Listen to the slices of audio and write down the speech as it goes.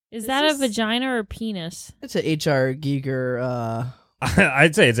Is that a vagina or a penis? It's an H.R. Giger.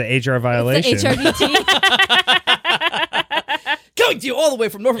 I'd say it's an HR violation. It's the HRBT. Coming to you all the way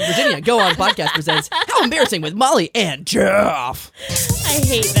from Norfolk, Virginia, Go On Podcast presents How Embarrassing with Molly and Jeff. I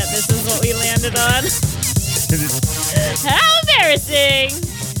hate that this is what we landed on. How embarrassing!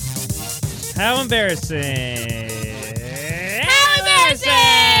 How embarrassing! How embarrassing!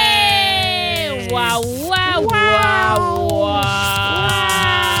 Wow, wow, wow, wow.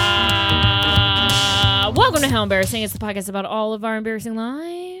 Welcome to How Embarrassing. It's the podcast about all of our embarrassing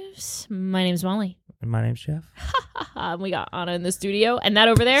lives. My name's Molly. And my name's Jeff. We got Anna in the studio, and that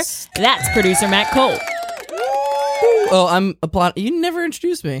over there, that's producer Matt Cole. Oh, I'm applauding. You never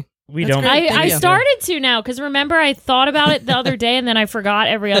introduced me. We That's don't. great. I started to now, because remember, I thought about it the other day, and then I forgot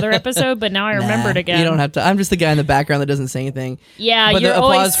every other episode, but now I remembered again. You don't have to. I'm just the guy in the background that doesn't say anything. Yeah, but you're the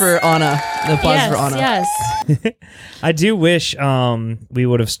applause always... for Anna. The applause for Anna. Yes. I do wish we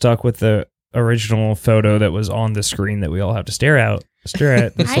would have stuck with the original photo that was on the screen that we all have to stare at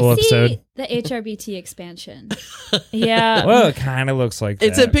this whole episode. The HRBT expansion. Yeah. Well, it kind of looks like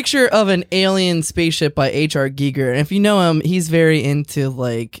It's that. a picture of an alien spaceship by H.R. Giger. And if you know him, he's very into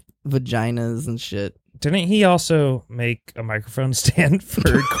like vaginas and shit. Didn't he also make a microphone stand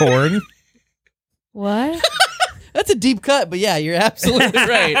for corn? What? That's a deep cut, but yeah, you're absolutely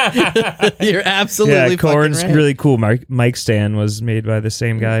right. You're absolutely Corn's fucking right. really cool mic stand was made by the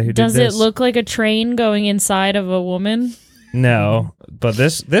same guy who Does did this. it look like a train going inside of a woman? No, but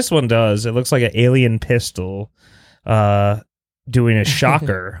this one does. It looks like an alien pistol doing a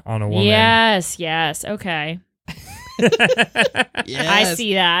shocker on a woman. Yes, okay. Yes. I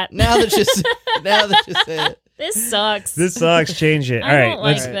see that. Now that you say it. This sucks. This sucks. Change it. I All right, don't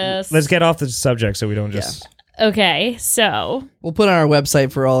like this. let's get off the subject so we don't just... Okay, so We'll put it on our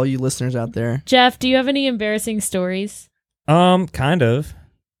website for all you listeners out there. Jeff, do you have any embarrassing stories? Kind of.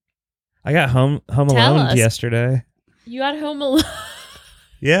 I got home alone us. yesterday. You got home alone.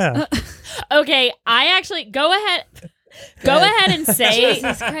 Yeah. Okay, I actually go ahead and say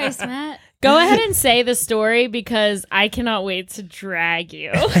Jesus Christ, Matt. go ahead and say the story because I cannot wait to drag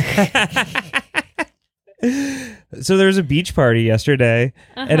you. So there was a beach party yesterday,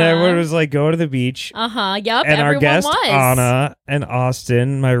 and everyone was like going to the beach. Yep. And Everyone our guest, was. Anna and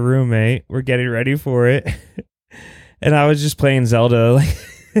Austin, my roommate, were getting ready for it. And I was just playing Zelda.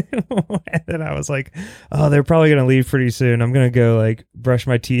 And then I was like, oh, they're probably going to leave pretty soon. I'm going to go like brush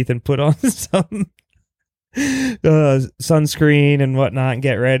my teeth and put on some sunscreen and whatnot and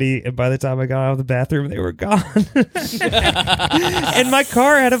get ready. And by the time I got out of the bathroom, they were gone. And my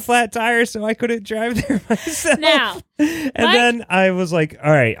car had a flat tire, so I couldn't drive there myself. Now, Then I was like,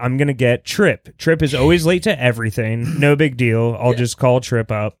 all right, I'm going to get Trip. Trip is always late to everything. No big deal. I'll just call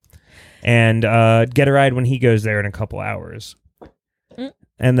Trip up and get a ride when he goes there in a couple hours.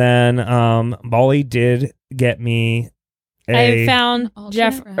 And then Molly did get me I found alternate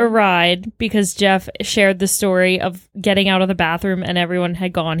Jeff ride. a ride because Jeff shared the story of getting out of the bathroom and everyone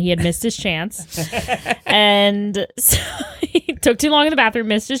had gone. He had missed his chance. And so he took too long in the bathroom,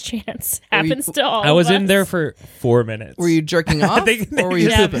 missed his chance. Happens to all I was of in us. there for 4 minutes. Were you jerking off? Or were you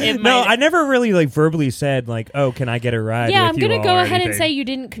Yeah, pooping? it No, might- I never really like verbally said like, "Oh, can I get a ride?" Yeah, with I'm you going all to go or ahead and anything. say you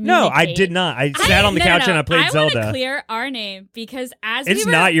didn't communicate. No, I did not. I sat on the couch and I played I Zelda. want to clear our name because as It's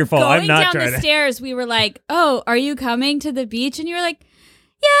we were not your fault. I'm going not down trying the to- stairs, we were like, "Oh, are you coming to the beach?" And you were like,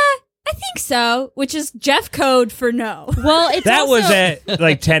 "Yeah, I think so," which is Jeff code for no. Well, it's That also, was at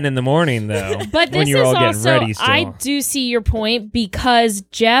like 10 in the morning though. But when this you were is all getting also, ready still. I do see your point because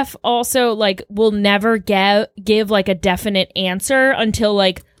Jeff also like will never give like a definite answer until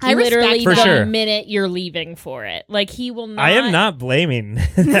like I respect literally For the sure. minute you're leaving for it. Like he will not. I am not blaming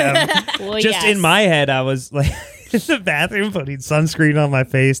them. Well, Just yes. in my head, I was like in the bathroom putting sunscreen on my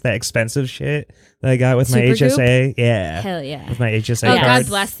face, that expensive shit that I got with my Supergoop? HSA. Yeah. Hell yeah. With my HSA Oh, Yes. card. God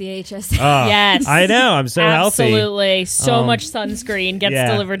bless the HSA. Oh, Yes. I know. I'm so healthy. Absolutely. So Um, much sunscreen gets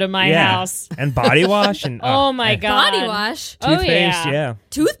yeah. delivered to my Yeah. house. And body wash and Oh my God. Body wash, Oh, toothpaste. yeah. Yeah.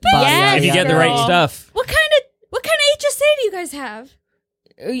 toothpaste. Yes, If you get the right girl. stuff. What kind of HSA do you guys have?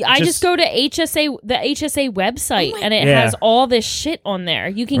 I just Just- go to the HSA website, Oh my- and it Yeah. has all this shit on there.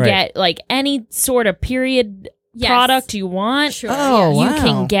 You can Right. get like any sort of period Yes. product you want. Sure. Oh, yes. You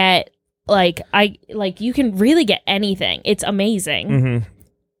wow. can get you can really get anything. It's amazing. Mm-hmm.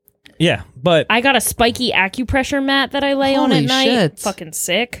 Yeah, but I got a spiky acupressure mat that I lay on at Holy night. shit. Fucking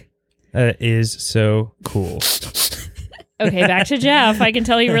sick. that is so cool. Okay, back to Jeff. I can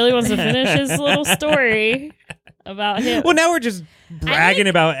tell he really wants to finish his little story. about him. Well, now we're just bragging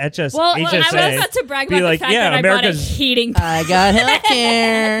about HSA. Well, I was about to brag Be about like, the fact yeah, that I bought a America's- heating. I got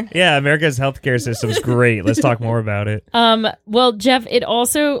healthcare. Yeah, America's healthcare system's great. Let's talk more about it. Well, Jeff, it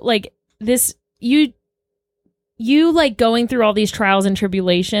also like this you like going through all these trials and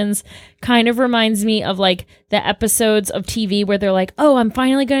tribulations kind of reminds me of like the episodes of TV where they're like, "Oh, I'm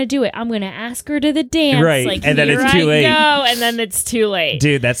finally going to do it. I'm going to ask her to the dance." Right, Like, and then here it's too I late. go, and then it's too late.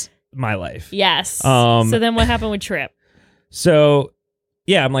 Dude, that's my life. Yes. So then what happened with Trip? So,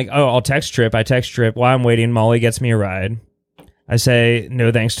 yeah, I'm like, oh, I'll text Trip. I text Trip. While I'm waiting, Molly gets me a ride. I say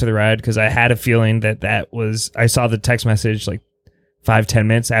no thanks to the ride because I had a feeling that was, I saw the text message like 5-10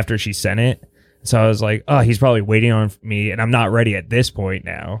 minutes after she sent it. So I was like, oh, he's probably waiting on me and I'm not ready at this point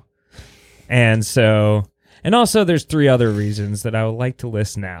now. And so, and also there's 3 other reasons that I would like to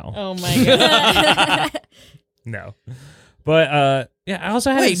list now. Oh my god. No. But, yeah, I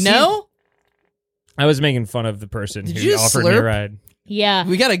also had I was making fun of the person Did who you offered me a slurp? ride. Yeah.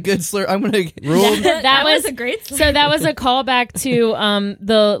 We got a good slur. I'm gonna Rule. That was a great So that was a callback to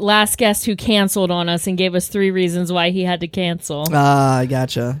the last guest who canceled on us and gave us 3 reasons why he had to cancel. I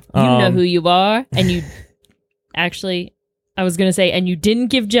gotcha. You know who you are, and you actually, I was gonna say, and you didn't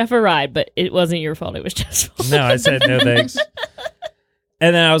give Jeff a ride, but it wasn't your fault. It was Jeff's fault. No, I said no thanks.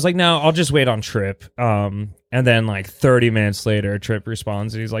 And then I was like, no, I'll just wait on Trip. And then like 30 minutes later, Trip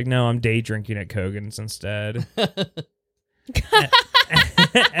responds and he's like, no, I'm day drinking at Kogan's instead.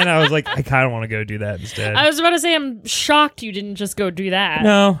 And I was like, I kind of want to go do that instead. I was about to say, I'm shocked you didn't just go do that.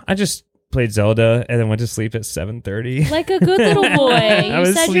 No, I just played Zelda and then went to sleep at 7:30. Like a good little boy. I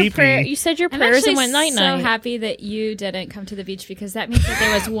was said sleepy. your prayer. You said your I'm prayers actually and went night so night. happy that you didn't come to the beach because that means that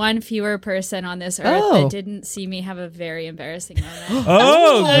there was one fewer person on this earth Oh. that didn't see me have a very embarrassing moment.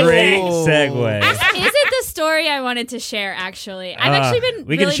 Oh, great Oh. segue. Is it the story I wanted to share? Actually, I've actually been.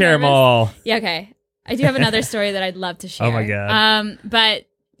 We really can share them nervous. all. Yeah, okay. I do have another story that I'd love to share. Oh my God. But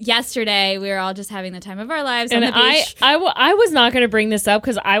yesterday we were all just having the time of our lives And on the beach. I was not going to bring this up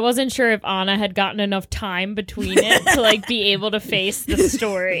because I wasn't sure if Anna had gotten enough time between it to like be able to face the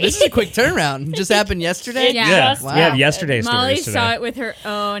story. This is a quick turnaround. It just happened yesterday. Yeah. Yeah, Just Wow. we have yesterday's Molly stories today. saw it with her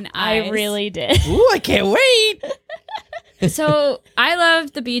own eyes. I really did. Ooh, I can't wait. So I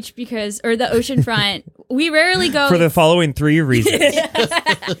love the beach or the ocean front. We rarely go For the following 3 reasons.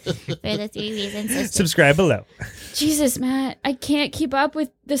 for the 3 reasons. Subscribe below. Jesus, Matt, I can't keep up with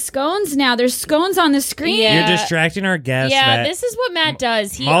the scones now. There's scones on the screen. Yeah. You're distracting our guests. Yeah, Matt. this is what Matt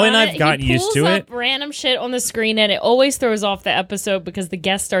does. Molly and I've gotten he used pulls to up it. random shit on the screen, and it always throws off the episode because the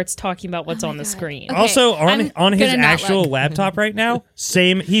guest starts talking about what's on the screen. Okay, Also, I'm on his gonna not actual look. laptop right now,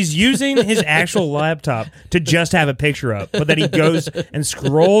 same. He's using his actual laptop to just have a picture up, but then he goes and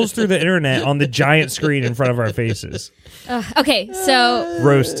scrolls through the internet on the giant screen in front of our faces. Okay, so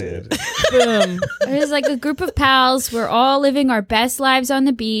Roasted. there's like a group of pals. We're all living our best lives on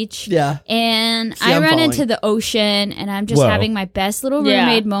the beach. Yeah. And See, I I'm run following. into the ocean, and I'm just Whoa. having my best little Yeah.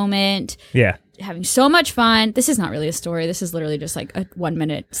 roommate moment. Yeah, Having so much fun. This is not really a story. This is literally just like a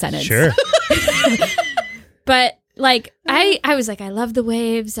 1-minute sentence. sure. But like I was like, I love the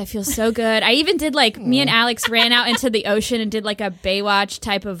waves. I feel so good. I even did like me and Alex ran out into the ocean and did like a Baywatch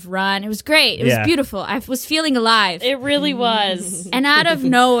type of run. It was great. It was Yeah. beautiful. I was feeling alive. It really was. And out of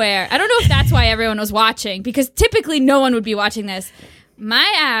nowhere, I don't know if that's why everyone was watching because typically no one would be watching this.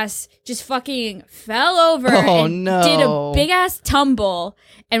 My ass just fucking fell over Oh, and no. did a big ass tumble.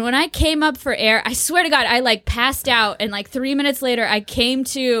 And when I came up for air, I swear to God, I like passed out. And like 3 minutes later, I came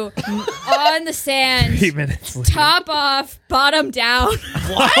to on the sand, 3 minutes later. top off, bottom down.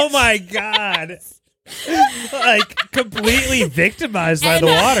 Oh my god. Like completely victimized by the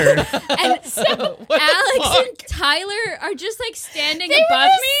water. And Alex and Tyler are just like standing above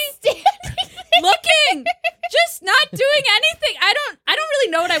me, looking, just not doing anything. I don't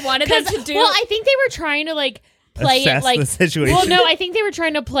really know what I wanted them to do. Well, I think they were trying to like play Assess it like the situation. Well, no, I think they were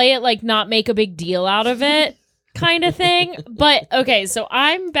trying to play it like not make a big deal out of it, kind of thing. But okay, so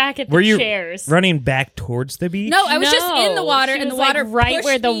I'm back at the Were you chairs. running back towards the beach? no, I was just in the water, She and the was, like, water right pushed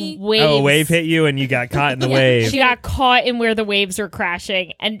where the me. waves. Oh, a wave hit you and you got caught in the wave. She got caught in where the waves were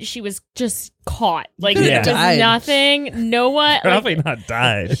crashing, and she was just caught. Like Yeah. it was Died. nothing. No one. Probably not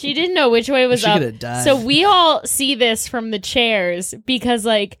died. She didn't know which way was She up. could've died. So we all see this from the chairs because,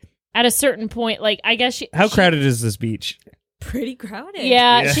 like, at a certain point, like, I guess How crowded is this beach? Pretty crowded.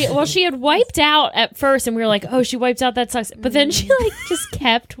 Yeah, Yeah. she had wiped out at first, and we were like, "Oh, she wiped out. That sucks." But then she like just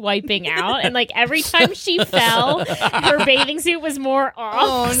kept wiping out, and like every time she fell, her bathing suit was more off.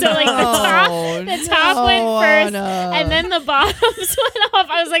 Oh, so like the top went first, and then the bottoms went off.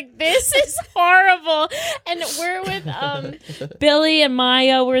 I was like, "This is horrible." And we're with Billy and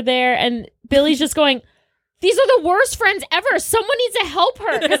Maya were there, and Billy's just going, these are the worst friends ever. Someone needs to help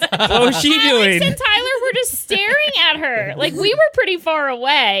her. What was she doing? Alex and Tyler were just staring at her. Like, we were pretty far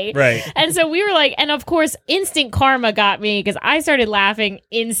away. Right. And so we were like, and of course, instant karma got me because I started laughing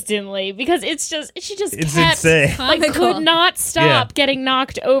instantly because she just It's kept, insane. like, Comical. could not stop getting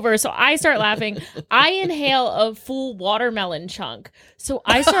knocked over. So I start laughing. I inhale a full watermelon chunk. So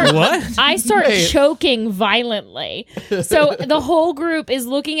I start What? I start Wait. choking violently. So the whole group is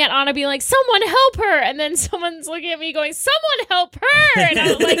looking at Anna being like, someone help her. And then someone's looking at me going, someone help her. And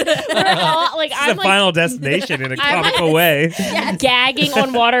I was like, we're all like, It's I'm a like final destination in a I'm like- comical way. gagging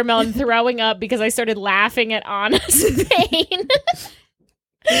on watermelon, throwing up because I started laughing at Anna's pain.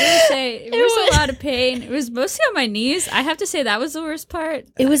 It was a lot of pain. It was mostly on my knees. I have to say that was the worst part.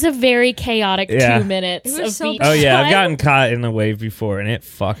 It was a very chaotic Yeah. 2 minutes It was of so beach bad. Oh yeah, I've time. gotten caught in the wave before, and it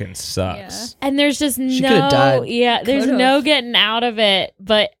fucking sucks. And there's just She no, could've died. yeah, there's Could've. no getting out of it.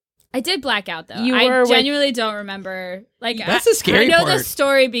 But I did black out though. You I were with- genuinely don't remember. Like That's the scary I know part. the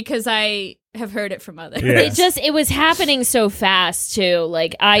story because I have heard it from others. Yeah. it was happening so fast too.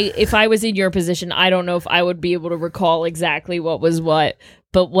 Like if I was in your position, I don't know if I would be able to recall exactly what was what.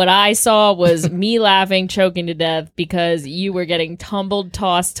 But what I saw was me laughing, choking to death because you were getting tumbled,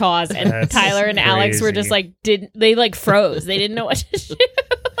 tossed, and That's Tyler and Alex were just crazy. like, they like froze. They didn't know what to do.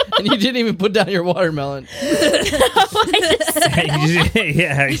 And you didn't even put down your watermelon.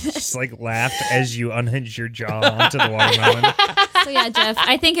 Yeah, you just like laughed as you unhinged your jaw onto the watermelon. So yeah, Jeff,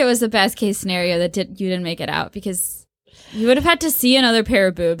 I think it was the best case scenario that you didn't make it out because you would have had to see another pair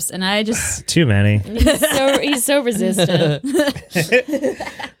of boobs, and I just Too many. He's so resistant.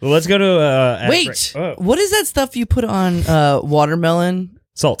 Well, let's go to Wait, oh, what is that stuff you put on watermelon?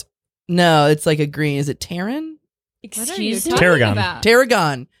 salt. No, it's like a green. Is it Terran? what are you Excuse me? talking Tarragon. about?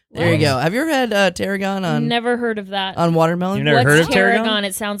 Tarragon. There you What? go. Have you ever had tarragon on Never heard of that. watermelon? You've never What's heard of tarragon? tarragon?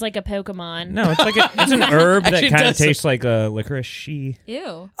 It sounds like a Pokemon. No, it's like it's an herb that Actually, it kind of does. tastes like a licorice-y.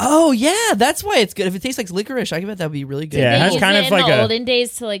 Ew. Oh yeah, that's why it's good. If it tastes like licorice, I bet that would be really good. Yeah, it They has used kind it of in like the a- olden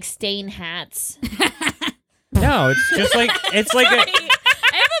days to like stain hats. No, it's just like it's like a. I have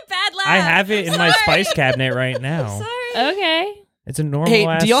a bad laugh. I have it in my Sorry. spice cabinet right now. Sorry. Okay. It's a normal Hey,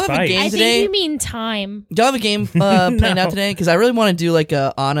 ass do y'all have a spice. game I today? think you mean time. Do y'all have a game planned No. out today? Because I really want to do like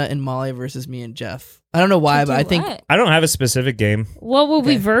a Anna and Molly versus me and Jeff. I don't know why, but I think I don't have a specific game. What will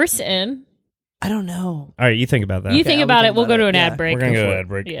we Okay. verse in? I don't know. All right, you think about that. You Okay, think I'll about think it. We'll about go to it. an Yeah. ad break. We're gonna go Go to for ad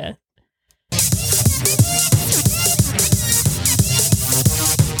break. Yeah.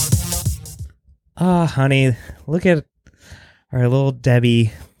 Ah, honey, look at our little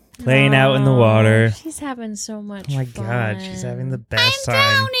Debbie playing out in the water. She's having so much Oh my fun. god, she's having the best I'm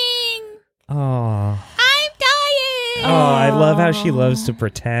time. drowning. Oh, I'm dying. oh, I love how she loves to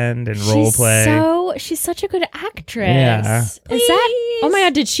pretend and role play. She's such a good actress. Yeah. Is that? Oh my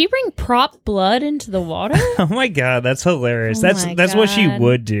god! Did she bring prop blood into the water? Oh my god, that's hilarious. Oh that's my that's what she God.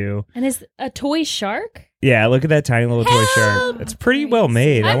 would do. And is a toy shark? Yeah, look at that tiny little toy shark. It's pretty well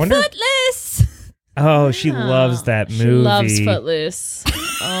made. I I'm wonder. footless. Oh, she loves that movie. She loves Footloose.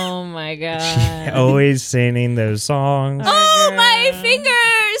 Oh my god! Always singing those songs. Oh, my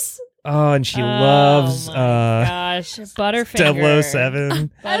fingers. Oh, and she Oh loves my gosh, Butterfinger.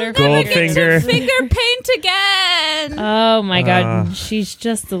 007. I'll never Goldfinger. get to finger paint again. Oh my god, she's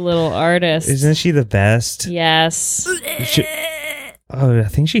just a little artist. Isn't she the best? Yes. She- oh, I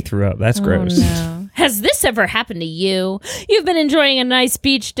think she threw up. That's gross. Oh, no. Has this ever happened to you? You've been enjoying a nice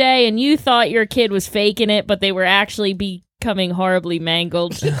beach day and you thought your kid was faking it, but they were actually becoming horribly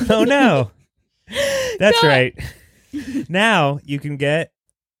mangled. Oh no. That's God. right. Now you can get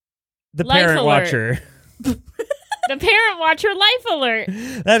the Life parent alert. watcher. The parent watcher life alert.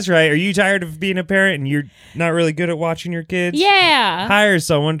 That's right. Are you tired of being a parent and you're not really good at watching your kids? Yeah. Hire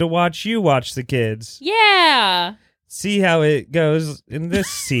someone to watch you watch the kids. Yeah. See how it goes in this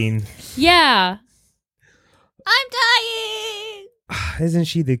scene. Yeah. I'm dying. Isn't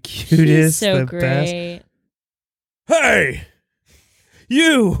she the She's cutest? so the great. best? Hey!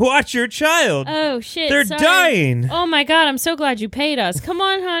 You watch your child. Oh shit. They're sorry. dying. Oh my god, I'm so glad you paid us. Come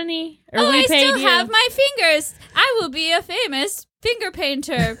on, honey. Or Oh, we I paid still you. have my fingers. I will be a famous finger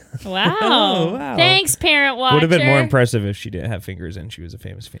painter. Wow. Oh, wow. Thanks, parent watcher. Would have been more impressive if she didn't have fingers and she was a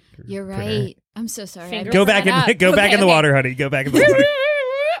famous finger. You're printer. right. I'm so sorry. I Finger- Go brought back that in. up. Go back Okay, in the okay. water, honey. Go back in the water.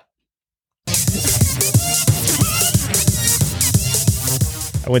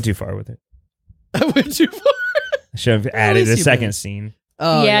 I went too far with it. I went too far. I should have added least a you second went. scene.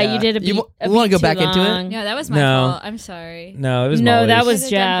 Oh, yeah, you did a beat. You want to go back into it? Yeah, that was my No. fault. I'm sorry. No, it was No, Molly's. that I was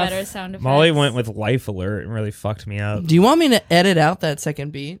could've done Jeff. better sound effects. Molly went with life alert and really fucked me up. Do you want me to edit out that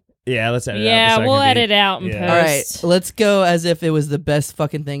second beat? Yeah, let's edit out Yeah, the second we'll beat. edit out and Yeah. post. All right, let's go as if it was the best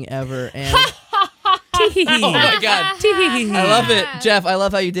fucking thing ever. And Oh my god. I love it. Jeff, I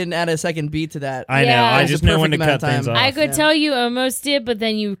love how you didn't add a second beat to that. I know. Yeah. I It was just a know when to perfect cut amount of things time. off. I could Yeah. tell you almost did, but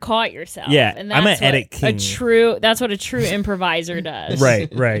then you caught yourself. Yeah, and I'm an that's what edit king. That's what a true improviser does.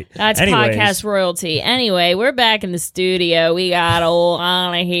 Right. That's Anyways. podcast royalty. Anyway, we're back in the studio. We got old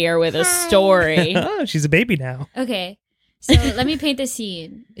Anna here with a story. Oh, she's a baby now. Okay. So let me paint the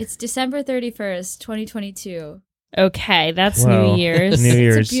scene. It's December 31st, 2022. Okay, that's Whoa. New Year's. New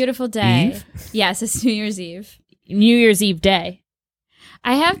Year's It's a beautiful day. Eve? Yes, it's New Year's Eve. New Year's Eve day.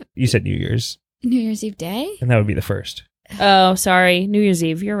 I have You said New Year's, New Year's Eve day? and that would be the first. Oh, sorry. New Year's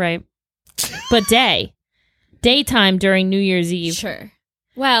Eve. You're right. But daytime during New Year's Eve. Sure.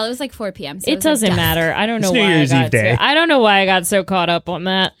 Well, it was like 4 p.m. So It was like doesn't dusk. matter. I don't know It's New why Year's I got Eve day. I don't know why I got so caught up on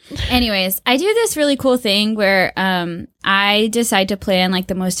that. Anyways, I do this really cool thing where I decide to plan like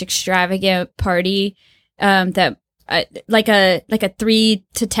the most extravagant party that like a 3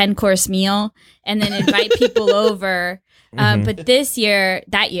 to 10 course meal, and then invite people over. But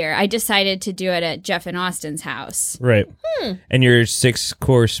that year, I decided to do it at Jeff and Austin's house. Right. And your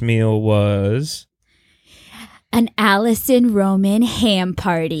 6-course meal was An Allison Roman ham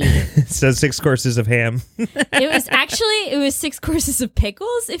party. so 6 courses of ham. It was 6 courses of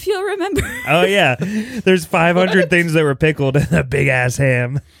pickles, if you'll remember. Oh yeah, there's 500 things that were pickled in a big ass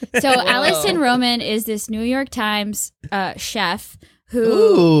ham. So Allison Roman is this New York Times chef who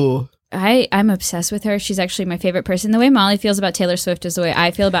Ooh. I'm obsessed with her. She's actually my favorite person. The way Molly feels about Taylor Swift is the way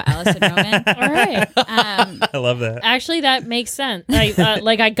I feel about Allison Roman. All right. I love that. Actually, that makes sense. I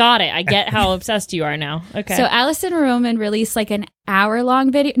got it. I get how obsessed you are now. Okay. So Allison Roman released like an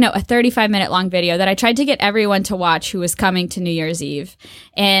hour-long video, no, a 35-minute long video that I tried to get everyone to watch who was coming to New Year's Eve.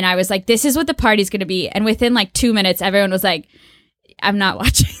 And I was like, this is what the party's going to be. And within like 2 minutes, everyone was like, I'm not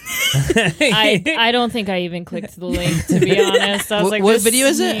watching this. I don't think I even clicked the link, to be honest. I was like, what this video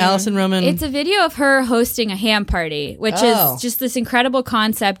is it? Allison Roman. It's a video of her hosting a ham party, which Oh. is just this incredible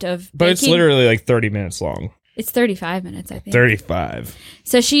concept of But it's baking- literally like 30 minutes long. It's 35 minutes, I think. 35.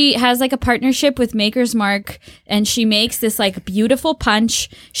 So she has like a partnership with Maker's Mark, and she makes this like beautiful punch.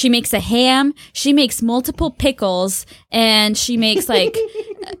 She makes a ham. She makes multiple pickles, and she makes like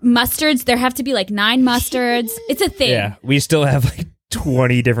mustards. There have to be like 9 mustards. It's a thing. Yeah, we still have like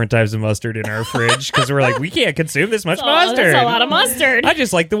 20 different types of mustard in our fridge because we're like, we can't consume this much mustard. That's a lot of mustard. I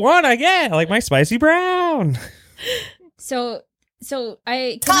just like the one I get. I like my spicy brown. So I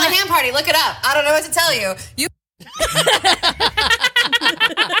It's called a ham party. Look it up. I don't know what to tell you.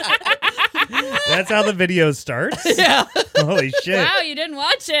 That's how the video starts? yeah. Holy shit. wow, you didn't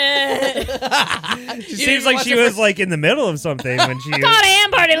watch it. She seems like she was like in the middle of something when she Got a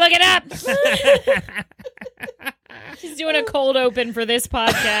ham party. Look it up. She's doing a cold open for this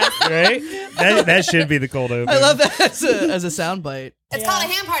podcast. right? That should be the cold open. I love that as a soundbite. It's called a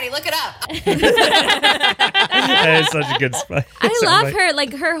ham party. Look it up. That is such a good spot. I love her.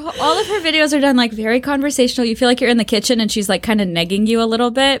 Like all of her videos are done like very conversational. You feel like you're in the kitchen and she's like kind of negging you a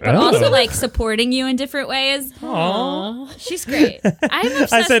little bit, but Oh. also like supporting you in different ways. Aw. She's great. I'm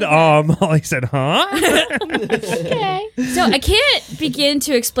obsessed I said, with her. Molly said, huh? Okay. So I can't begin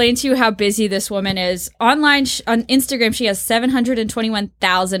to explain to you how busy this woman is. Online on Instagram, she has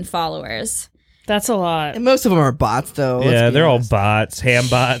 721,000 followers. That's a lot. And most of them are bots, though. let's Yeah, be they're all honest. bots, ham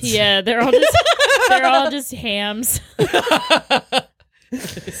bots. Yeah, they're all just hams.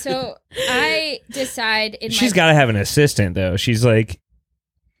 So I decide in She's my got to have an assistant, though. She's like,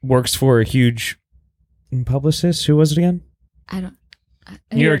 works for a huge publicist. Who was it again? I don't.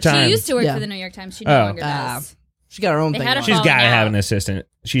 New York Times. She used to work Yeah. for the New York Times. She no Oh. longer does. She got her own They thing. had a going. She's falling got to have out. an assistant.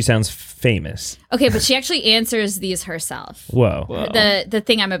 She sounds famous. Okay, but she actually answers these herself. Whoa. The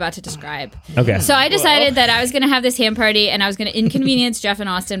thing I'm about to describe. Okay. So I decided that I was going to have this ham party and I was going to inconvenience Jeff and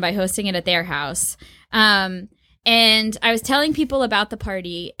Austin by hosting it at their house. And I was telling people about the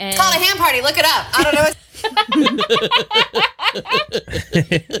party. And, It's called a ham party. Look it up. I don't know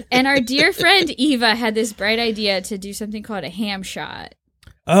what. and our dear friend Eva had this bright idea to do something called a ham shot.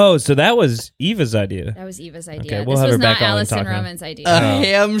 Oh, so that was Eva's idea. That was Eva's idea. Okay, we'll this have was her back not on and Allison talk now. Roman's idea. A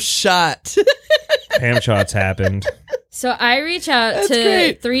ham shot. Ham shots happened. So I reach out That's to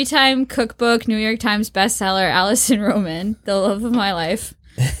great. 3-time cookbook, New York Times bestseller, Allison Roman, the love of my life.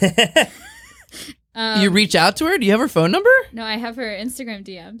 You reach out to her? Do you have her phone number? No, I have her Instagram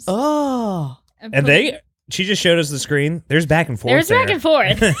DMs. Oh. And she just showed us the screen. There's back and forth. There's back and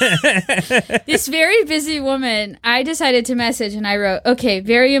forth. This very busy woman, I decided to message and I wrote, okay,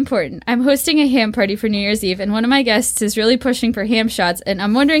 very important. I'm hosting a ham party for New Year's Eve and one of my guests is really pushing for ham shots and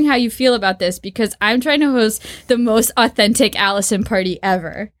I'm wondering how you feel about this because I'm trying to host the most authentic Allison party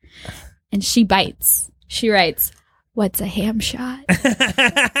ever. And she bites. She writes, what's a ham shot? Oh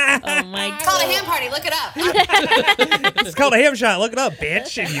my It's called a god. ham party. Look it look it up. It's called a ham shot. Look it up,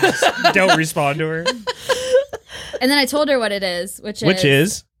 bitch. And you just don't respond to her. And then I told her what it is, which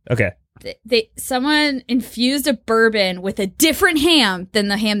is okay. Someone infused a bourbon with a different ham than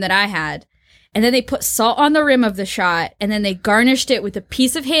the ham that I had. And then they put salt on the rim of the shot, and then they garnished it with a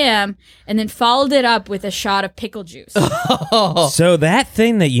piece of ham, and then followed it up with a shot of pickle juice. So that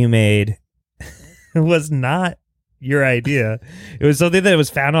thing that you made was not your idea. It was something that was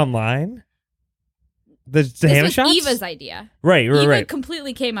found online. The ham was shots? Eva's idea. Right. Eva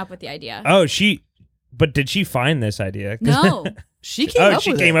completely came up with the idea. Oh, but did she find this idea? No. She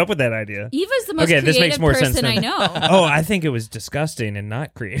came up with that idea. Eva's the most Okay, this makes creative more sense person I then. know. Oh, I think it was disgusting and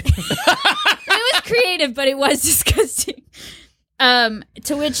not creative. It was creative, but it was disgusting.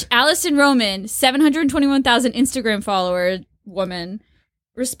 To which Allison Roman, 721,000 Instagram follower woman,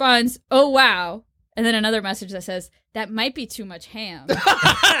 responds, "Oh, wow." And then another message that says, "That might be too much ham." It's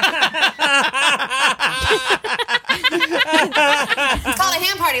called a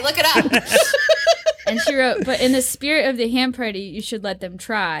ham party. Look it up. And she wrote, "But in the spirit of the ham party, you should let them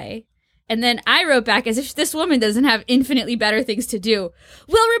try." And then I wrote back, as if this woman doesn't have infinitely better things to do.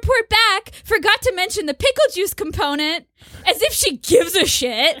 "Will report back. Forgot to mention the pickle juice component." As if she gives a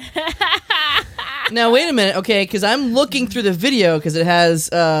shit. Now, wait a minute, okay, because I'm looking through the video because it has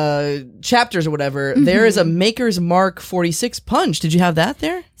chapters or whatever. Mm-hmm. There is a Maker's Mark 46 punch. Did you have that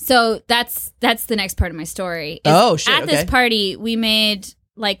there? So that's the next part of my story. Oh, shit, At this okay. party, we made,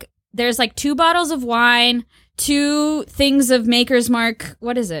 there's 2 bottles of wine, 2 things of Maker's Mark.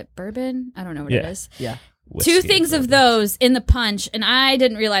 What is it? Bourbon? I don't know what it is. Yeah. 2 things of those in the punch, and I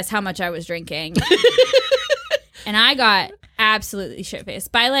didn't realize how much I was drinking. And I got absolutely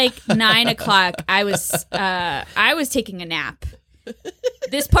shit-faced. By 9 o'clock, I was taking a nap.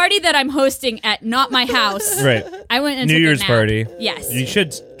 This party that I'm hosting at not my house. Right. I went and New took Year's a nap. party. Yes. You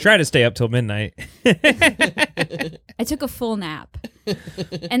should try to stay up till midnight. I took a full nap.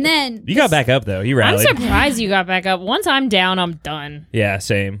 And then You got back up, though. You I'm rallied. surprised you got back up. Once I'm down, I'm done. Yeah,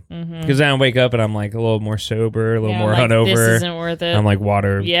 same. Because then I wake up and I'm a little more sober, a little more hungover. This isn't worth it. I'm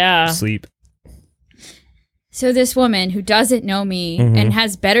water, Yeah. sleep. So this woman who doesn't know me and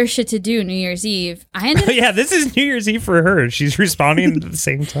has better shit to do New Year's Eve, I ended up, Yeah, this is New Year's Eve for her. She's responding at the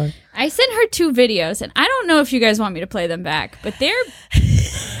same time. I sent her 2 videos, and I don't know if you guys want me to play them back, but they're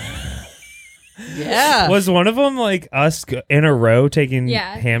Yeah. Was one of them us in a row taking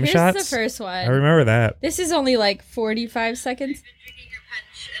ham here's shots? the first one. I remember that. This is only 45 seconds. Drinking your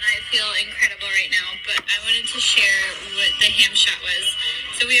punch, and I feel incredible right now, but I wanted to share what the ham shot was.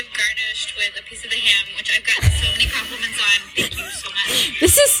 So we have garnished with a piece of the ham, which I've gotten so many compliments on. Thank you so much.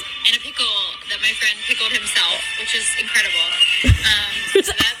 This is And a pickle that my friend pickled himself, which is incredible.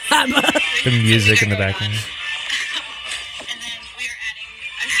 So that's The music in the background. And then we are adding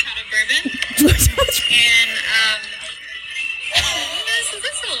a shot of bourbon. And this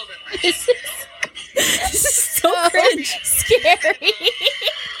is a little bit much. this is so cringe, scary.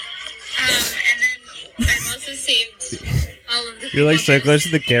 And then I've also saved all of the. You're so close to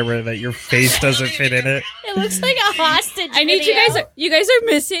the camera that your face doesn't fit in it. It looks like a hostage. I need you video. guys. You guys are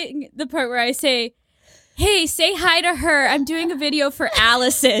missing the part where I say, "Hey, say hi to her. I'm doing a video for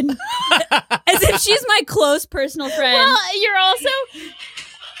Allison," as if she's my close personal friend. Well, you're also.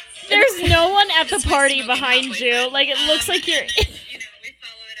 There's no one at the party behind you. It looks like you're. We follow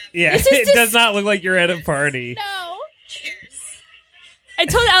it up. Yeah, This is it does not look like you're at a party. No. Cheers. I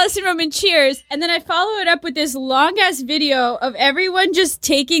told Allison Roman cheers, and then I follow it up with this long ass video of everyone just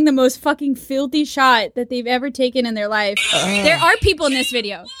taking the most fucking filthy shot that they've ever taken in their life. There are people in this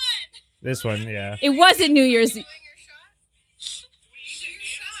video. This one, yeah. It wasn't New Year's Eve.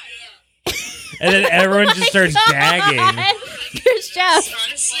 And then everyone just starts gagging. Here's Jeff.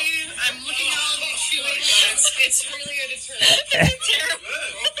 Honestly, I'm looking at all these feelings. It's really good. It's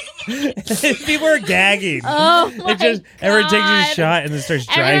terrible. People are gagging. Oh my It just God. everyone takes a shot and then starts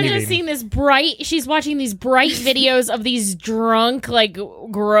Everyone's dragging. just seeing this bright. She's watching these bright videos of these drunk,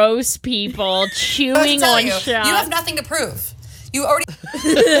 gross people chewing tell on you, shots. you have nothing to prove. You already.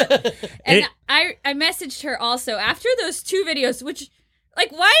 And It- I messaged her also after those 2 videos, which, why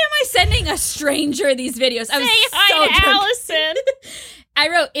am I sending a stranger these videos? I was Say so hi to drunk. Allison. I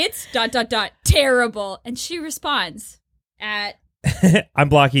wrote, "It's ... terrible," and she responds at, I'm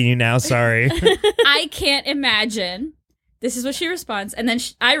blocking you now, sorry. "I can't imagine." This is what she responds, and then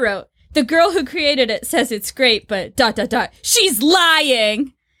I wrote, "The girl who created it says it's great, but ... she's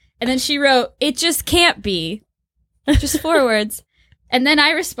lying." And then she wrote, "It just can't be." Just 4 words. And then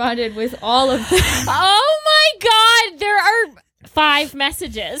I responded with all of them. Oh my God! There are 5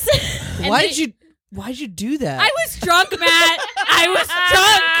 messages. Why did you do that? I was drunk, Matt. I was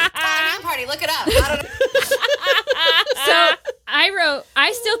drunk. Ham party. Look it up. I don't know. So I wrote,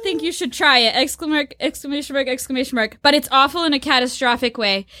 I still think you should try it! Exclamation mark, exclamation mark. But it's awful in a catastrophic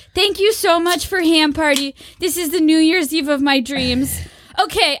way. Thank you so much for Ham Party. This is the New Year's Eve of my dreams.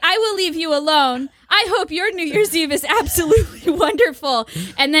 Okay, I will leave you alone. I hope your New Year's Eve is absolutely wonderful.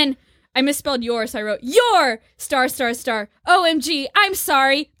 And then I misspelled your, so I wrote your star. OMG, I'm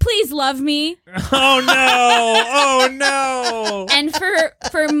sorry. Please love me. Oh no! Oh no! And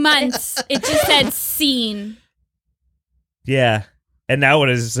for months, it just said scene. Yeah. And now what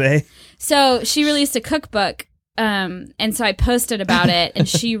does it say? So she released a cookbook, and so I posted about it, and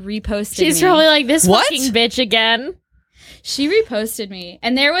she reposted She's me. probably like, this What? fucking bitch again. She reposted me.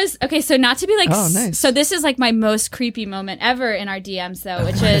 And there was, okay, so not to be like, Oh, nice. so this is like my most creepy moment ever in our DMs though,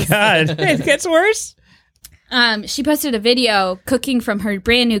 which is, God, it gets worse. she posted a video cooking from her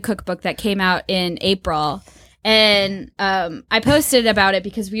brand new cookbook that came out in April. And I posted about it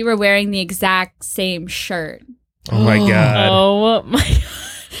because we were wearing the exact same shirt. Oh my God. Oh my.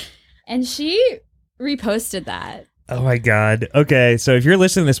 And she reposted that. Oh my God. Okay, so if you're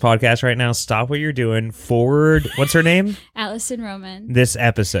listening to this podcast right now, stop what you're doing. Forward, what's her name? Allison Roman. This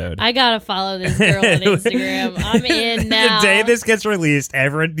episode. I gotta follow this girl on Instagram. I'm in now. The day this gets released,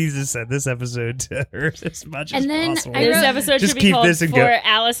 everyone needs to send this episode to her as much as And then possible. I This wrote- episode Just should be keep called this and For go.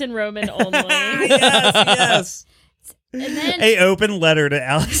 Allison Roman Only. yes. And then A open letter to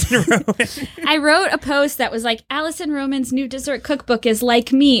Allison Roman. I wrote a post that was like, Allison Roman's new dessert cookbook is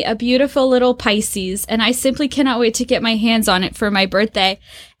like me, a beautiful little Pisces, and I simply cannot wait to get my hands on it for my birthday.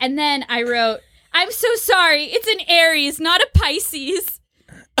 And then I wrote, I'm so sorry, it's an Aries, not a Pisces.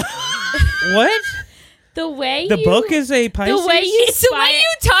 What? The way The you, book is a Pisces? the way you It's the way spy- you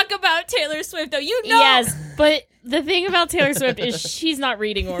talk about Taylor Swift, though. You know. Yes, but the thing about Taylor Swift is she's not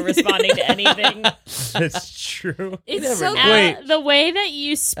reading or responding to anything. That's true. It's so know. Wait. The way that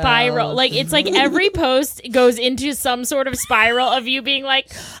you spiral, like it's like every post goes into some sort of spiral of you being like,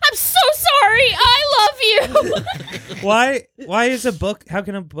 "I'm so sorry, I love you." Why is a book, how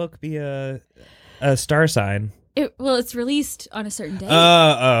can a book be a star sign? It's released on a certain day.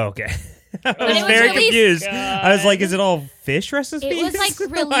 Oh, okay. I was it was very released- confused. I was like, is it all fish recipes? It was, like,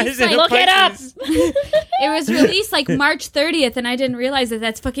 Why released, is it like- a Look it up. Pisces? It was released like March 30th, and I didn't realize that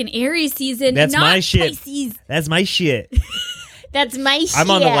that's fucking Aries season. That's not my shit. Pisces. That's my shit. That's my shit.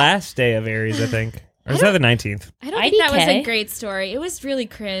 I'm on the last day of Aries, I think. Or is that the 19th? I don't think that was IDK. a great story. It was really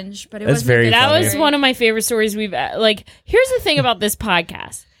cringe, but it That's was very a good That funny. was one of my favorite stories we've like. Here's the thing about this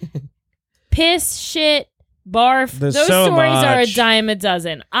podcast: piss, shit, barf. There's those so stories are a much. dime a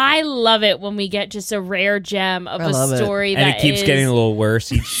dozen. I love it when we get just a rare gem of I love a it. story And that it keeps is getting a little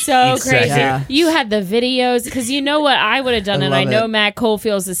worse each so each crazy. second. Yeah. You had the videos because you know what I would have done, I and I love know it. Matt Cole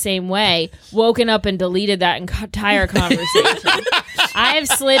feels the same way. Woken up and deleted that entire conversation. I have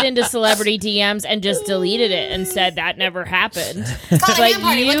slid into celebrity DMs and just deleted it and said that never happened. It's called a Like ham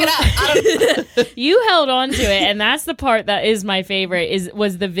party. you- Look it up. I don't know. You held on to it, and that's the part that is my favorite.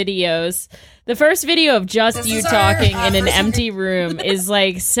 Was the videos. The first video of just This you is our, talking in an first- empty room is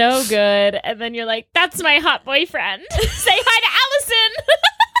like so good, and then you're like, "That's my hot boyfriend." Say hi to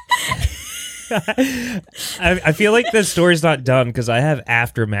Allison. I feel like the story's not done because I have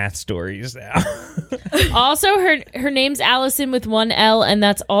aftermath stories now. Also, her name's Allison with one L, and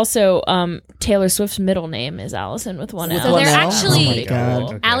that's also Taylor Swift's middle name is Allison with one L. So they're L? actually- Oh my God.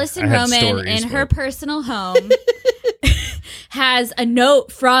 Okay. Allison I had Roman stories, in her but- personal home has a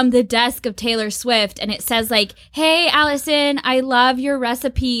note from the desk of Taylor Swift, and it says like, "Hey Allison, I love your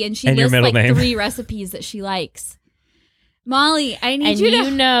recipe," and she And your lists middle like name. 3 recipes that she likes. Molly, I need And you you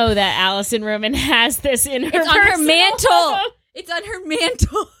to. know that Allison Roman has this in her. It's on her personal mantle. home. It's on her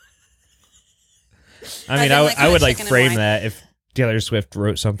mantle. I mean, Nothing I would a like chicken and frame wine. that if Taylor Swift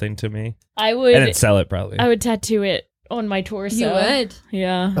wrote something to me I would. and then sell it probably. I would tattoo it on my torso. You would.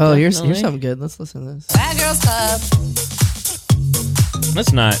 Yeah. Oh, here's definitely. something good. Let's listen to this. Bad Girls Club.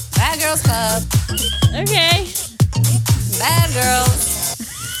 That's not. Bad Girls Club. Okay. Bad Girls.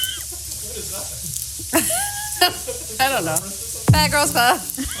 I don't know. Bad Girls Club.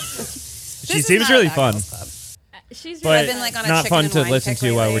 She This is seems not a really Bad fun, Girls Club. She's but really I've been, like, on a not chicken fun and to wine listen kick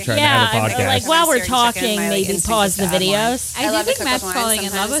to while we're lately. trying Yeah, to have a I podcast. feel like while we're Searing chicken, talking, my, like, maybe instinct pause is the to have one. videos. I do love to think cook Matt's with wine. falling in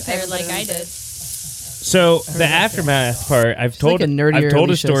love Sometimes with her I put like it in I the- did. So the aftermath part, I've told like a nerdier I've told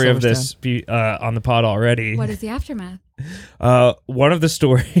a Alicia story of Silverstone. this on the pod already. What is the aftermath? One of the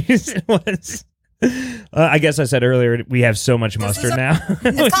stories was, I guess I said earlier, we have so much mustard now.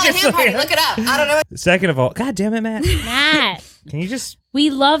 It's called a ham party. Look it up. I don't know. Second of all, God damn it, Matt, Matt, can you just we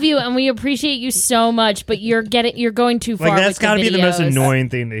love you and we appreciate you so much, but you're going too far. like that's got to be the most annoying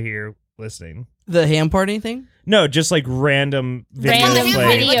thing to hear listening. The ham party thing? No, just like random Random videos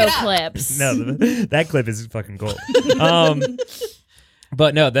playing. video clips. No, that clip is fucking gold.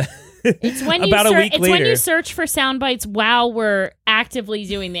 But no, It's when about you a week it's later, when you search for sound bites while we're actively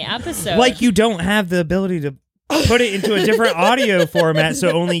doing the episode. like you don't have the ability to put it into a different audio format,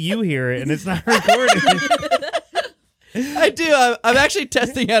 so only you hear it, and it's not recorded. I do. I'm actually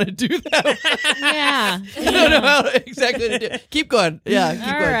testing how to do that. yeah. I don't know how exactly to do it. Keep going. Yeah, keep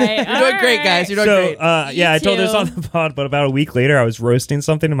All going. right, You're doing all great, right. guys. You're doing So, great. yeah, I told this too. on the pod, but about a week later, I was roasting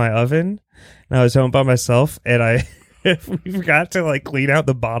something in my oven, and I was home by myself, and we forgot to like clean out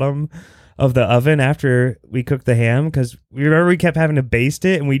the bottom of the oven after we cooked the ham, because we remember we kept having to baste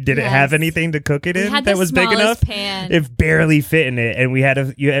it, and we didn't have anything to cook it We in had that the was big smallest enough. pan. It barely fit in it, and we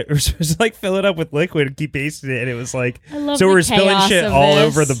were supposed to like fill it up with liquid and keep basting it, and it was like, I love so the we're spilling chaos shit of all this.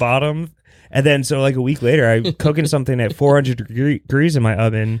 over the bottom, and then so like a week later, I'm cooking something at 400 degrees in my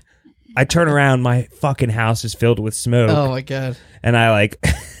oven. I turn around, my fucking house is filled with smoke. Oh my god. And I like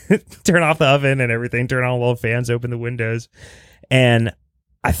turn off the oven and everything, turn on all the fans, open the windows, and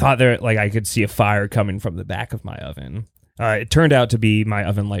I thought there like I could see a fire coming from the back of my oven. It turned out to be my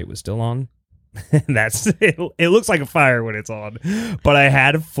oven light was still on. That's it. It looks like a fire when it's on, but I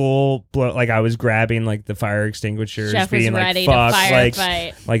had a full blow. Like I was grabbing like the fire extinguisher, Jeff was being like ready fuck, to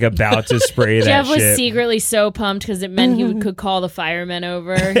firefight. like about to spray that Jeff was shit. secretly so pumped because it meant he could call the firemen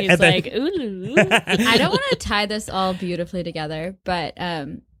over. He's And then- like, ooh. I don't want to tie this all beautifully together, but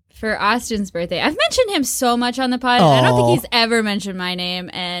for Austin's birthday, I've mentioned him so much on the pod. And I don't Aw. think he's ever mentioned my name,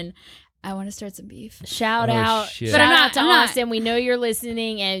 and I want to start some beef. Shout Oh, out. shit. Shout But I'm out not- to I'm not. Austin. We know you're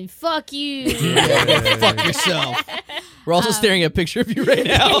listening, and fuck you. Fuck yourself. We're also staring at a picture of you right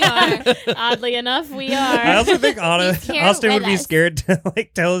now. Oddly enough, we I are. also think here Austin would with be us. scared to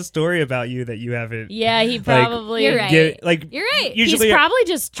like tell a story about you that you haven't. Yeah, he probably. You're right. Get, like You're right. Usually, He's probably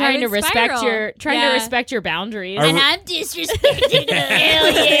just trying to would respect spiral. your Yeah. respect your boundaries. Are And we- I'm disrespecting him.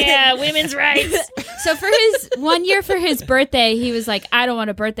 Hell yeah, women's rights. So for his 1 year for his birthday, he was like, I don't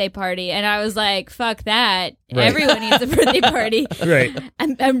want a birthday party. And I was like, fuck that. Right. Everyone needs a birthday party. right.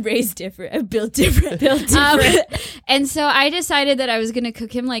 I'm raised different. I'm built different. And so I decided that I was going to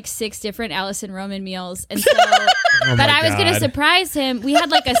cook him like 6 different Allison Roman meals. And so, Oh but my I was going to God. surprise him. We had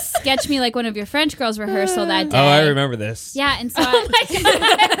like a sketch me like one of your French girls rehearsal that day. Oh, I remember this. Yeah. And so,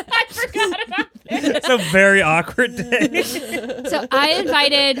 I forgot about this. It's a very awkward day. so I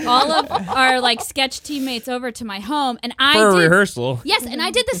invited all of our like sketch teammates over to my home, and I For a did. rehearsal. Yes, and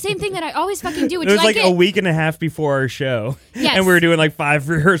I did the same thing that I always fucking do, which It was is like I a get, week and a half before our show. Yes. And we were doing like 5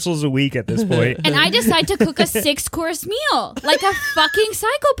 rehearsals a week at this point. and I decide to cook a 6-course meal like a fucking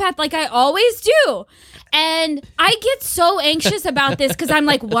psychopath, like I always do. And I get so anxious about this because I'm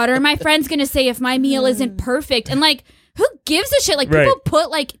like, what are my friends going to say if my meal isn't perfect? And like, who gives a shit? Like, Right. people put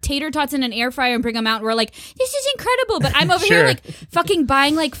like tater tots in an air fryer and bring them out, and we're like, this is incredible. But I'm over Sure. here like fucking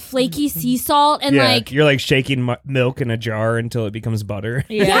buying like flaky sea salt and yeah, like, you're like shaking milk in a jar until it becomes butter.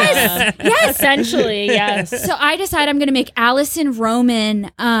 Yes. yes. Essentially, yes. So I decide I'm going to make Allison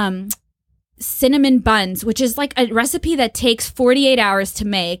Roman cinnamon buns, which is like a recipe that takes 48 hours to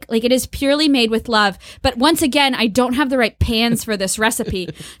make. Like, it is purely made with love. But once again, I don't have the right pans for this recipe.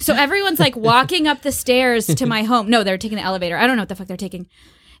 So everyone's like walking up the stairs to my home. No, they're taking the elevator. I don't know what the fuck they're taking.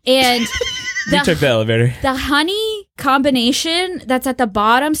 And We took the elevator. the honey combination that's at the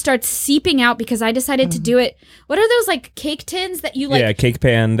bottom starts seeping out because I decided to do it. What are those like cake tins that you like yeah, cake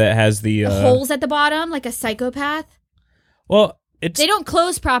pan that has the holes at the bottom like a psychopath? Well, it's They don't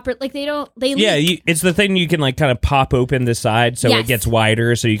close proper. Like they yeah, leak. it's the thing you can like kind of pop open the side so Yes. it gets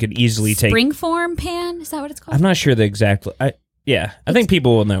wider, so you can easily take. Springform pan, is that what it's called? I'm not sure the exact. I think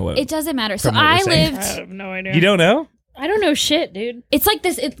people will know what. It doesn't matter. So From what I we're saying. I lived. have no idea. You don't know? I don't know shit, dude. It's like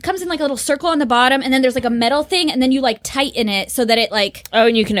this. It comes in like a little circle on the bottom, and then there's like a metal thing, and then you like tighten it so that it like. Oh,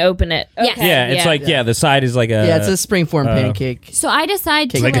 and you can open it. Yes. Okay. Yeah, it's like the side is like a Yeah, it's a springform pancake. So I decide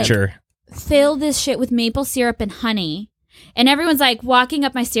to like, ligature. fill this shit with maple syrup and honey. And everyone's like walking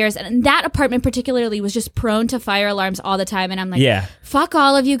up my stairs, and that apartment particularly was just prone to fire alarms all the time. And I'm like, Yeah. fuck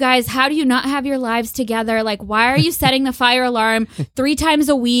all of you guys. How do you not have your lives together? Like, why are you setting the fire alarm 3 times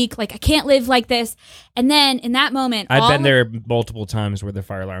a week? Like, I can't live like this. And then in that moment, I've all been of- there multiple times where the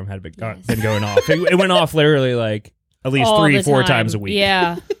fire alarm had been going off. It went off literally like at least All 3-4 the time. times a week.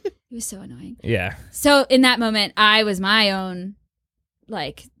 Yeah. It was so annoying. Yeah. So in that moment, I was my own,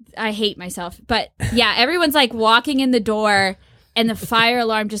 like, I hate myself. But yeah, everyone's like walking in the door and the fire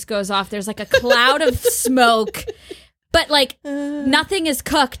alarm just goes off. There's like a cloud of smoke, but like nothing is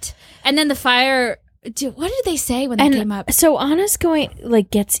cooked. And then the fire what did they say when they came up? So Anna's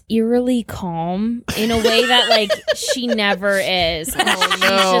gets eerily calm in a way that like she never is. And she's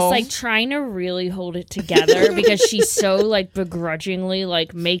just like trying to really hold it together because she's so like begrudgingly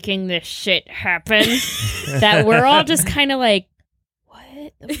like making this shit happen that we're all just kind of like,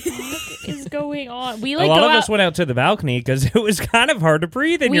 what the fuck is going on? We like a lot of us went out to the balcony because it was kind of hard to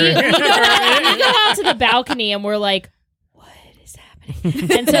breathe in your we go out to the balcony and we're like,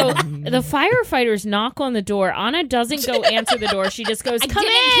 and so the firefighters knock on the door. Anna doesn't go answer the door. She just goes, "Come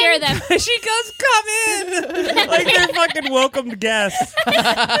in." Hear them. She goes, "Come in," like they're fucking welcomed guests.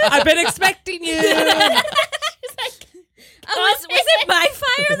 I've been expecting you. She's like, was it my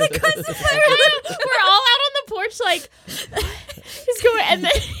fire that caused the fire? We're all out on the porch, like he's going, and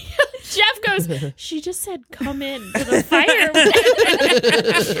then Jeff goes, "She just said, come in to the fire."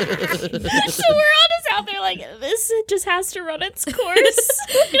 So we're all just out there like, this just has to run its course.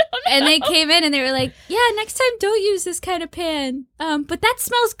 And they came in and they were like, "Yeah, next time don't use this kind of pan. But that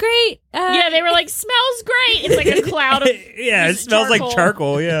smells great." Yeah, they were like, "Smells great." It's like a cloud of it smells like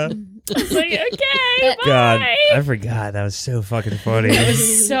charcoal. Yeah. It's like, okay, God, bye. I forgot. That was so fucking funny. That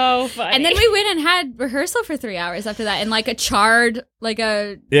was so funny. And then we went and had rehearsal for 3 hours after that in like a charred, like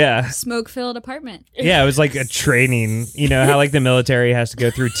a smoke-filled apartment. Yeah, it was like a training. You know how like the military has to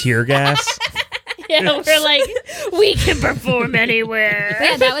go through tear gas? Yeah, we're like, we can perform anywhere. But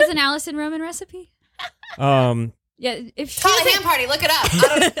yeah, that was an Allison Roman recipe. Yeah, if she Call a ham party. Look it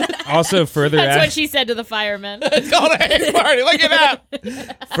up. Also, further That's what she said to the firemen. It's called a ham party. Look it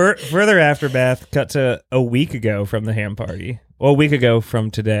up. further aftermath. Cut to a week ago from the ham party. Well, a week ago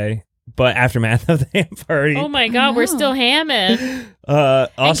from today, but aftermath of the ham party. Oh my God, we're still hamming.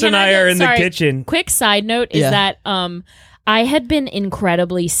 Austin and I are in the kitchen. Quick side note is that I had been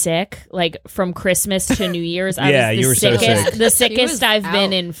incredibly sick, like from Christmas to New Year's. I was so sick. The sickest I've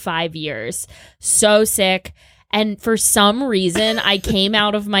been in 5 years. So sick. And for some reason, I came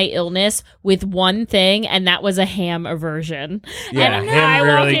out of my illness with one thing, and that was a ham aversion. Yeah, and ham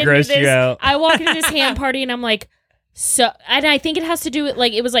really grossed you out. I walk into this ham party, and I'm like, and I think it has to do with,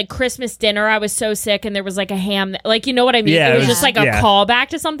 like, it was like Christmas dinner. I was so sick, and there was like a ham, like, you know what I mean? Yeah, it was just like a callback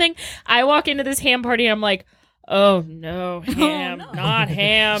to something. I walk into this ham party, and I'm like, oh no, ham, not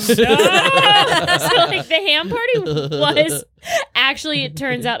ham. No. So like the ham party was actually, it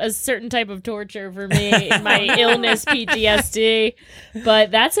turns out, a certain type of torture for me in my illness PTSD, but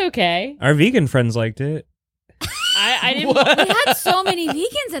that's okay. Our vegan friends liked it. I didn't. We had so many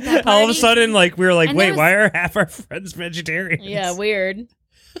vegans at that party. All of a sudden, like we were like, And wait, why are half our friends vegetarians? Yeah, weird.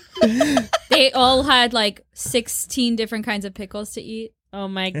 They all had like 16 different kinds of pickles to eat. Oh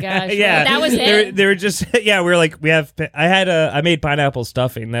my gosh. Yeah, that was it. They were just we were like I made pineapple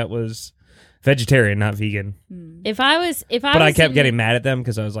stuffing that was vegetarian, not vegan. But I kept getting mad at them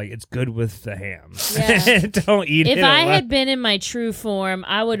because I was like, it's good with the ham. Yeah. Don't eat it. If I had been in my true form,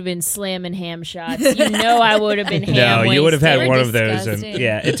 I would have been slamming ham shots. You know, I would have been ham. No, you would have had They were one of those, and disgusting.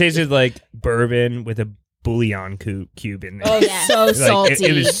 it tasted like bourbon with a bouillon cube in it. Oh, Yeah. so Like, salty.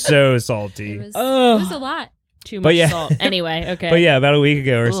 it was so salty. It was a lot. Too But much yeah. salt. Anyway, okay. But yeah, about a week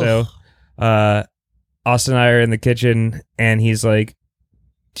ago or so, Austin and I are in the kitchen, and he's like,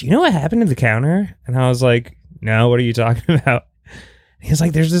 "Do you know what happened to the counter?" And I was like, "No, what are you talking about?" And he's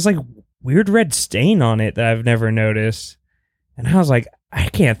like, "There's this like weird red stain on it that I've never noticed." And I was like, "I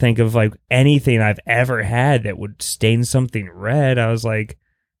can't think of like anything I've ever had that would stain something red." I was like,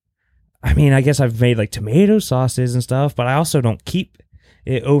 I mean, I guess I've made like tomato sauces and stuff, but I also don't keep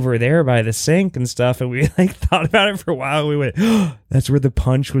it over there by the sink and stuff. And we like thought about it for a while. We went, oh, that's where the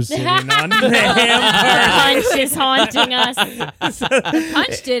punch was sitting on the ham. Punch is haunting us.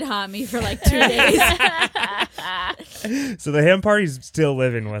 Punch did haunt me for like 2 days. So the ham party's still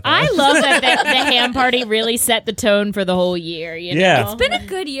living with us. I love that the ham party really set the tone for the whole year. You know? Yeah. It's been a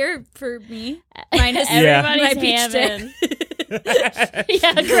good year for me. Minus Everybody's my peach day. hamming.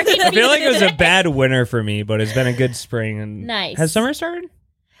 Yeah, great. I feel like it was a bad winter for me, but it's been a good spring. And Nice. Has summer started?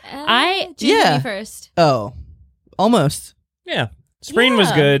 June Yeah. 21st. Oh, almost. Yeah. Spring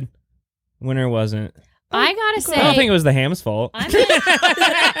was Yeah. good. Winter wasn't. I gotta say, I don't think it was the ham's fault.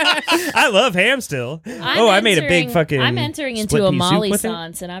 I love ham still. I made a big fucking I'm entering into split a pea soup Molly with it.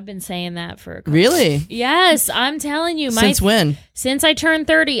 Sans, and I've been saying that for a couple. Really? Yes, I'm telling you. Since when? Since I turned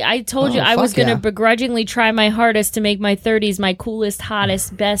 30, I told you Oh, I was fuck going to yeah. begrudgingly try my hardest to make my 30s my coolest,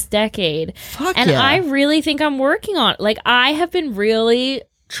 hottest, best decade. Fuck And yeah. I really think I'm working on it. Like, I have been really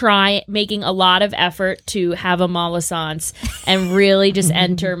making a lot of effort to have a mollisance and really just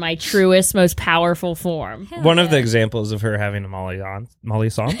enter my truest, most powerful form. One of the examples of her having a Molly sauce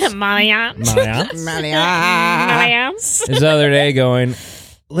Mollisance. is the other day going,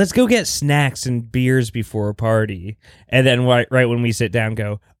 let's go get snacks and beers before a party. And then right when we sit down,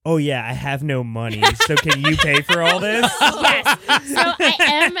 go, oh yeah, I have no money. So can you pay for all this? Yes. So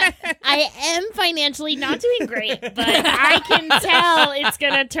I am financially not doing great, but I can tell it's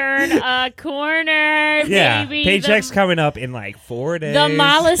gonna turn a corner. Yeah, baby. paycheck's coming up in like 4 days. The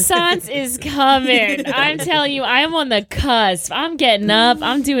Molissance is coming. I'm telling you, I'm on the cusp. I'm getting up.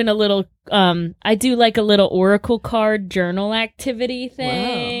 I'm doing a little. I do like a little oracle card journal activity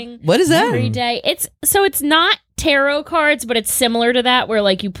thing. Wow. What is that? Every day. It's not tarot cards, but it's similar to that, where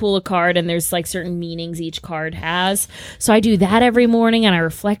like you pull a card and there's like certain meanings each card has. So I do that every morning and I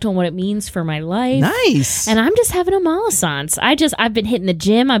reflect on what it means for my life. Nice. And I'm just having a molissance. I've been hitting the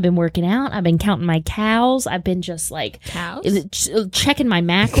gym. I've been working out. I've been counting my cows. I've been just like checking my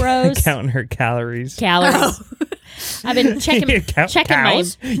macros. Counting her calories. I've been checking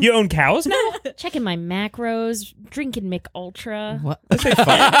cows? You own cows now? checking my macros, drinking Mick Ultra. What?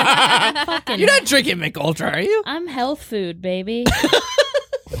 Fucking, You're not drinking Mick Ultra, are you? I'm health food, baby.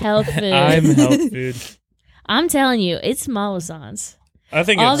 Health food. I'm health food. I'm telling you, it's molissance. I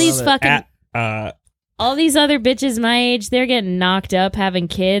think all it's these fucking all these other bitches my age, they're getting knocked up having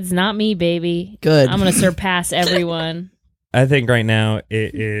kids. Not me, baby. Good. I'm gonna surpass everyone. I think right now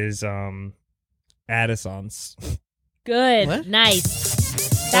it is Addison's. Good. What?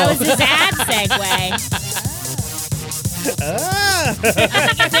 Nice. That was his ad segue.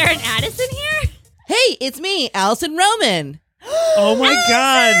 Is there an Addison here? Hey, it's me, Allison Roman. Oh my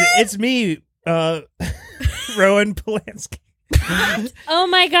God. It's me, Rowan Polanski. Oh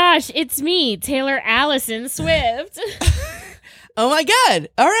my gosh, it's me, Taylor Allison Swift. Oh my God.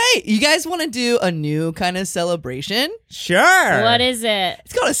 All right. You guys want to do a new kind of celebration? Sure. What is it?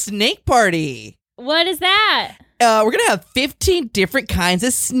 It's called a snake party. What is that? We're going to have 15 different kinds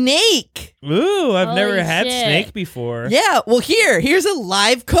of snake. Ooh, I've never Holy had shit. snake before. Yeah. Well, here's a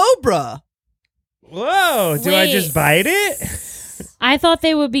live cobra. Whoa, do I Wait. just bite it? I thought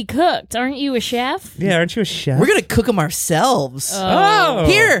they would be cooked. Aren't you a chef? Yeah, aren't you a chef? We're going to cook them ourselves. Oh.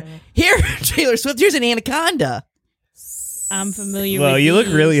 Here, Taylor Swift, here's an anaconda. I'm familiar Well, with you look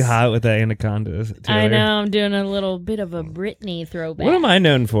these. really hot with that anaconda, Taylor. I know. I'm doing a little bit of a Britney throwback. What am I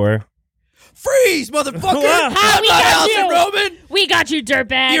known for? Freeze, motherfucker! Wow. I'm we not got Allison you. Roman. We got you,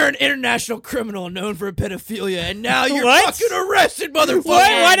 dirtbag. You're an international criminal known for pedophilia, and now you're What? fucking arrested, motherfucker.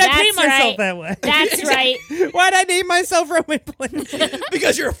 Why'd I that's name myself right. that way? That's right. Why'd I name myself Roman Polanski?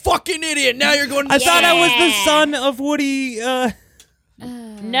 Because you're a fucking idiot. Now you're going to I thought I was the Yeah. son of Woody.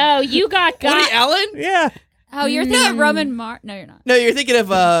 No, you got Woody Allen? Yeah. Oh, you're thinking Roman Mars? No, you're not. No, you're thinking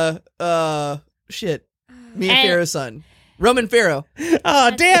of shit. Mia And- Farrow's son, Roman Farrow.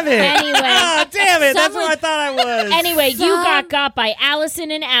 Oh, damn it. Anyway. Oh, damn it. That's Someone- what I thought I was. Anyway, you got by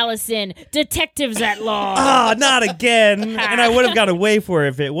Allison and Allison, detectives at law. Oh, not again. And I would have got away for it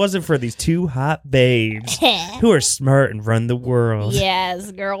if it wasn't for these two hot babes who are smart and run the world.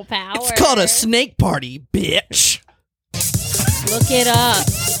 Yes, girl power. It's called a snake party, bitch. Look it up.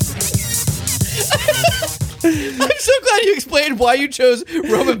 I'm so glad you explained why you chose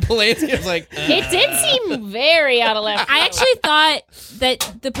Roman Polanski. I was like, It did seem very out of left. I actually thought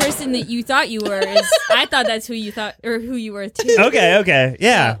that the person that you thought you were is. I thought that's who you thought or who you were too. Okay.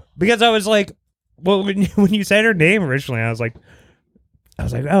 Yeah. Because I was like, well, when you said her name originally, I was like,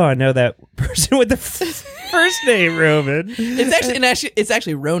 oh, I know that person with the first name, Roman. it's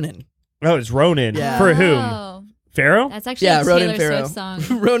actually Ronan. Oh, it's Ronan. Yeah. For whom? Oh, Pharaoh? that's actually Yeah, a Ronan Taylor Farrow. Swift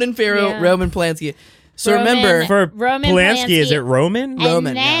song. Ronan Farrow, Yeah. Roman Polanski. So Roman- remember, For Roman Polanski, is Polanski. it Roman?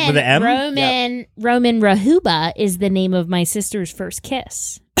 Roman, and yeah. then With an M? Roman Rahuba is the name of my sister's first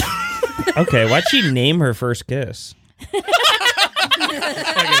kiss. Okay, why'd she name her first kiss?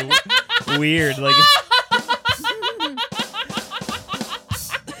 Fucking weird. Like,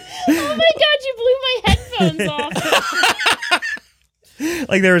 Oh my god, you blew my headphones off.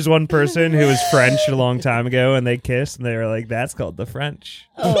 like there was one person who was French a long time ago, and they kissed, and they were like, "That's called the French."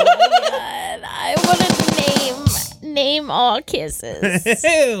 Oh my god, I want to name all kisses.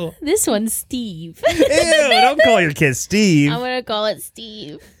 Ew. This one's Steve. Ew, don't call your kiss Steve. I'm gonna call it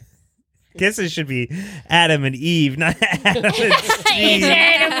Steve. Kisses should be Adam and Eve, not Adam and Steve.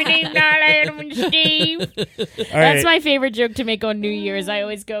 Adam and Eve, not Adam and Steve. All That's right. my favorite joke to make on New Year's. I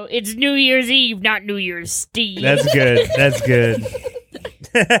always go, "It's New Year's Eve, not New Year's Steve." That's good. That's good.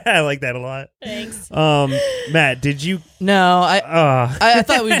 I like that a lot. Thanks. Matt, did you? no, I Uh,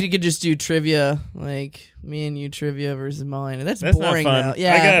 thought we could just do trivia, like me and you trivia versus mine. And that's that's boring not fun. now.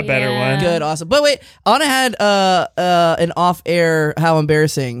 Yeah, I got a better Yeah. one. good, awesome. But wait, Anna had an off-air how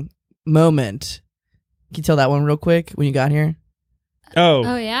embarrassing moment. Can you tell that one real quick when you got here? Oh,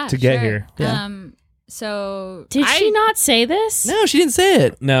 Oh yeah, to get sure. here. Yeah. So Did she not say this? No, she didn't say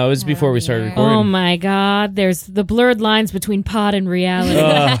it. No, it was before we started recording. Oh my God! There's the blurred lines between pod and reality.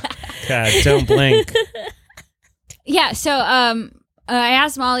 Oh, God, don't blink. Yeah. So I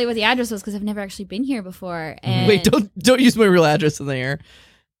asked Molly what the address was because I've never actually been here before. And Wait, don't use my real address in the air.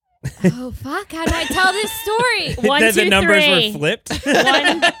 Oh fuck! How do I tell this story? One, the two, numbers three. were flipped.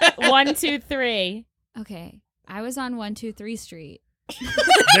 1, 2, 3. Okay, I was on 123 Street.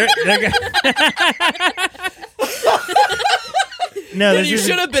 No, Then this you is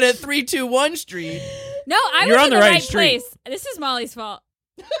should have been at 321 Street. No, I You're was on in the the right right street. place. This is Molly's fault.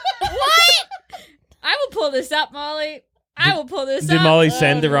 What? I will pull this up, Molly. I will pull this Did up. Molly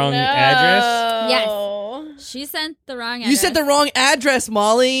send the wrong address? Yes. She sent the wrong address. You said the wrong address,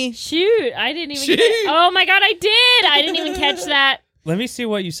 Molly. Shoot! I didn't even. Shoot. Oh my God! I did. I didn't even catch that. Let me see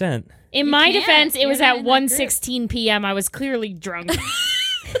what you sent. In You my can't. defense, it You're was not at in that group. 1:16 p.m. I was clearly drunk.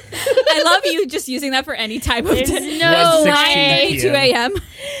 I love you just using that for any time of There's day. no 1:16 way. 2 a.m.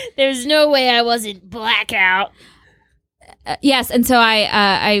 There's no way I wasn't blackout. Yes, and so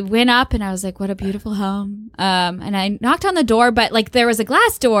I went up and I was like, "What a beautiful home!" And I knocked on the door, but like there was a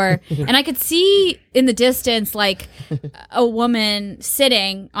glass door, and I could see in the distance like a woman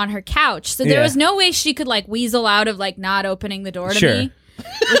sitting on her couch. So there Yeah. was no way she could like weasel out of like not opening the door to Sure. me.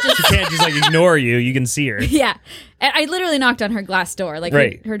 She can't just like ignore you. You can see her. Yeah, and I literally knocked on her glass door, like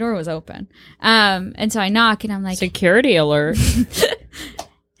Right. her door was open. And so I knock and I'm like, Security alert.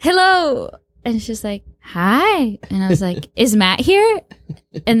 "Hello," and she's like, "Hi," and I was like, "Is Matt here?"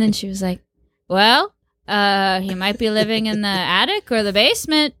 And then she was like, "Well, he might be living in the attic or the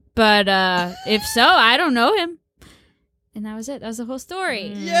basement, but if so, I don't know him." And that was it. That was the whole story.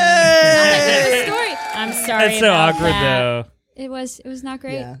 Not that good of a story. I'm sorry. That's so about awkward, that. though. It was not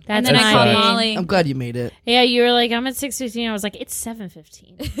great. Yeah. And That's then I my called bad. Molly. I'm glad you made it. Yeah, you were like, I'm at 6:15. I was like, it's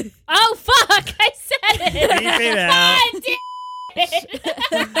 7:15. Oh fuck! I said it. Beep it out. God damn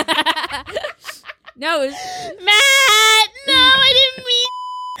it. No, it was, Matt, no, I didn't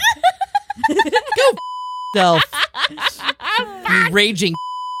mean. Self. You raging.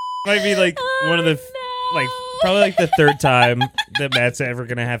 Might be like one of the like probably like the third time that Matt's ever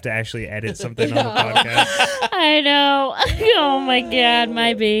gonna have to actually edit something on the podcast. I know. Oh my God,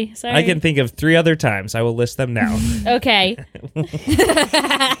 might be. Sorry. I can think of 3 other times. I will list them now. Okay.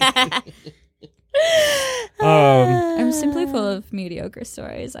 I'm simply full of mediocre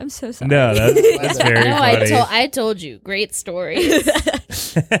stories. I'm so sorry. No, that's very No, funny. I told you. Great stories.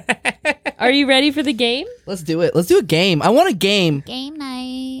 Are you ready for the game? Let's do it. Let's do a game. I want a game. Game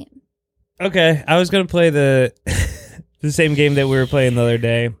night. Okay, I was gonna play the the same game that we were playing the other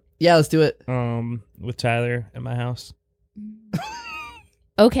day, Yeah, let's do it. with Tyler at my house.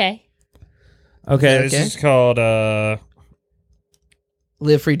 Okay. Okay, this Okay. is called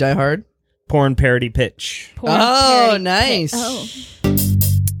Live free, die hard. Porn Parody Pitch. Porn Oh, parody nice.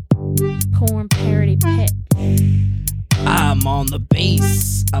 Porn parody pit. I'm on the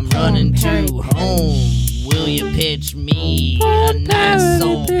base. I'm running to home. Will you pitch me a nice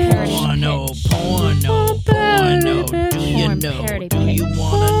old porno? Do you Porn know? parody Do you pitch.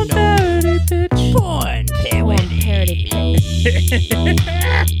 wanna know? Porn Porn parody. parody pit.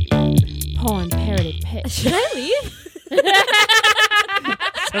 Porn parody pit. Should I leave?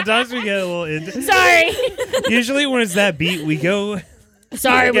 Sometimes we get a little into. Sorry. Usually when it's that beat, we go.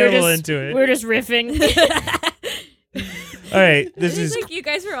 Sorry, Get a we're little just into it. we're just riffing. All right, this It's is like you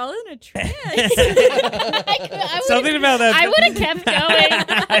guys were all in a trance. something about that. I would have kept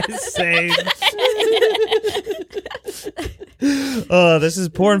going. Same. Oh, this is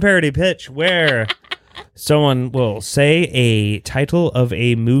Porn Parody Pitch, where someone will say a title of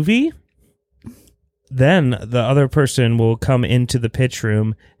a movie. Then the other person will come into the pitch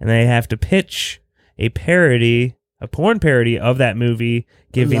room and they have to pitch a parody, a porn parody of that movie,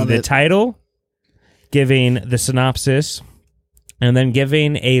 giving Love the it. title, giving the synopsis, and then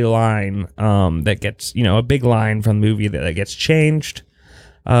giving a line that gets, a big line from the movie that gets changed.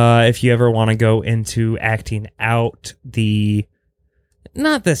 If you ever want to go into acting out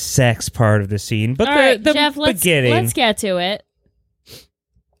not the sex part of the scene, but All right, the Jeff, beginning. let's get to it.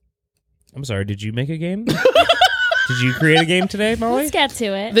 I'm sorry, did you make a game? Did you create a game today, Molly? Let's get to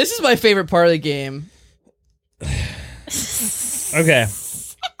it. This is my favorite part of the game. Okay.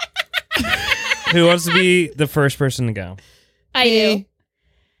 Who wants to be the first person to go? I do.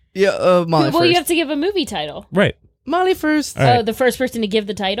 Yeah, Molly Well, first. you have to give a movie title. Right. Molly first. All right. Oh, the first person to give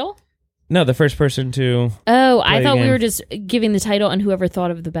the title? No, the first person to... Oh, Play I a thought we game. were just giving the title and whoever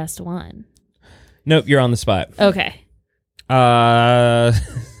thought of the best one. Nope, you're on the spot. Okay.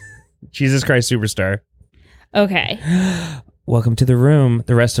 Jesus Christ Superstar. Okay. Welcome to the room.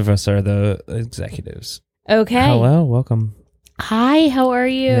 The rest of us are the executives. Okay. Hello, welcome. Hi, how are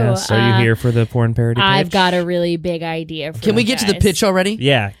you? Yes, are you here for the porn parody I've pitch? got a really big idea for Can we you get to the guys. pitch already?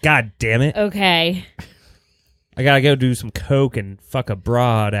 Yeah, god damn it. Okay. I gotta go do some coke and fuck a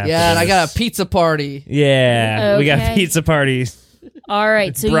broad after Yeah, and I got this. a pizza party. Yeah, we got Okay. pizza parties. All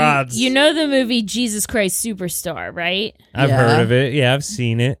right. So broads. you know the movie Jesus Christ Superstar, right? I've Yeah. heard of it. Yeah, I've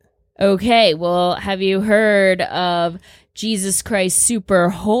seen it. Okay. Well, have you heard of Jesus Christ Super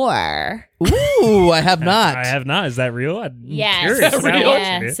Whore? Ooh, I have not. I have not. Is that real? I'm Yes. curious about watching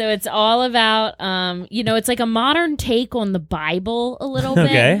Yeah. it. So it's all about, it's like a modern take on the Bible a little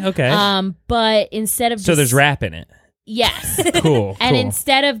bit. Okay. But instead of So there's rap in it. yes, Cool. and cool.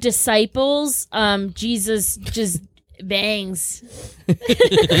 instead of disciples, Jesus just bangs.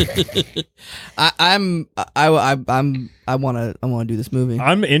 I wanna do this movie.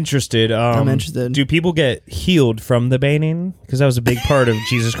 I'm interested. I'm interested. Do people get healed from the baiting? Because that was a big part of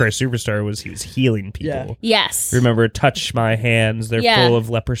Jesus Christ Superstar. Was he was healing people? Yeah. Yes. Remember, touch my hands. They're Yeah. full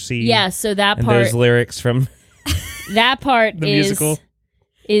of leprosy. Yeah. So that And part. those lyrics from That part the is musical.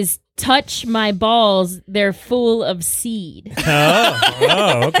 is touch my balls. They're full of seed.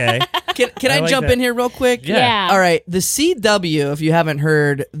 Oh, okay. Can I I, like jump that. in here real quick? Yeah. All right, the CW, if you haven't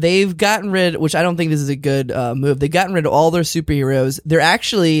heard, they've gotten rid, which I don't think this is a good move. They've gotten rid of all their superheroes. They're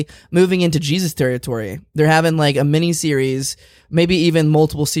actually moving into Jesus territory. They're having like a mini series, maybe even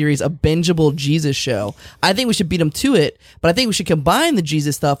multiple series, a bingeable Jesus show. I think we should beat them to it, but I think we should combine the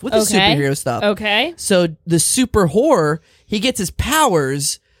Jesus stuff with the Okay. superhero stuff. Okay. So the super whore, he gets his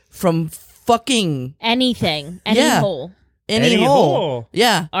powers from fucking Anything. Any Yeah. hole. any Any hole. hole.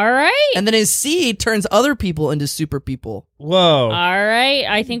 Yeah. All right. And then his seed turns other people into super people. Whoa. All right.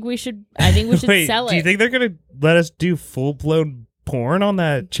 I think we should Wait, sell it. do you think they're gonna let us do full blown porn on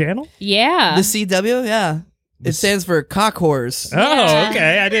that channel? Yeah. The CW, yeah. It stands for cock whores. Oh,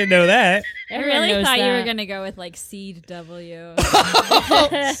 okay. I didn't know that. I Everyone really knows thought you were that. gonna go with like Seed W.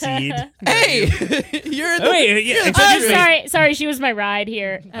 Seed. Hey, you're the. Wait, yeah, you're the excuse me. Oh, sorry. She was my ride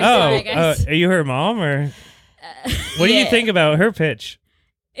here. Oh, sorry, guys. are you her mom or what do you Yeah. think about her pitch?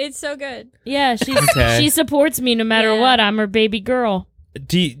 It's so good. Yeah, Okay. she supports me no matter Yeah. what. I'm her baby girl.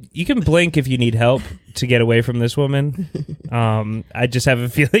 You can blink if you need help to get away from this woman. I just have a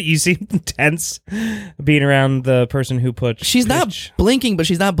feeling you seem tense being around the person who put. She's not blinking, but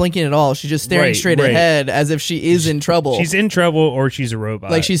she's not blinking at all. She's just staring Right, straight right. ahead as if she is in trouble. She's in trouble or she's a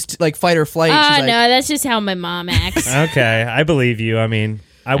robot. like she's like fight or flight. Ah, she's like, no, that's just how my mom acts. Okay, I believe you. I mean,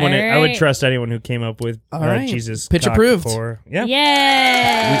 I would right. trust anyone who came up with All right. Jesus. Pitch cock approved. before. Yeah.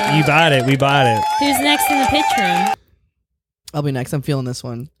 Yeah. You bought it. We bought it. Who's next in the pitch room? I'll be next. I'm feeling this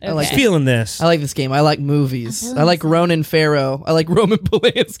one. I like. Okay. Feeling this. I like this game. I like movies. I like Ronan Farrow. I like Roman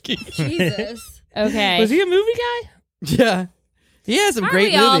Polanski. Jesus. Okay. Was he a movie guy? Yeah, he has some Aren't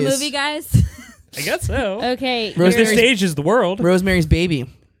great we all movies. movie guys? I guess so. Okay. Rose The you're- stage is the world. Rosemary's Baby.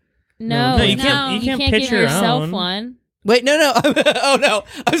 No, No, you you can't can't pitch give your yourself own. one. Wait, no. Oh no,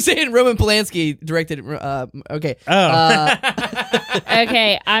 I'm saying Roman Polanski directed. Okay. Oh.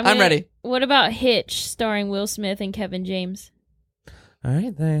 Okay, I'm ready. What about Hitch, starring Will Smith and Kevin James? All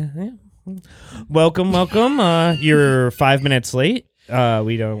right. Yeah. Welcome. You're 5 minutes late.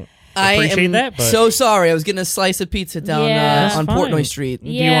 We don't I appreciate am that. But so sorry. I was getting a slice of pizza down Yeah. That's on fine. Portnoy Street. do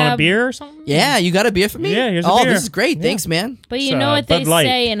you want a beer or something? Yeah, you got a beer for me? Yeah, here's a Oh, beer. this is great. Yeah. Thanks, man. But you So, know what they Bud Light.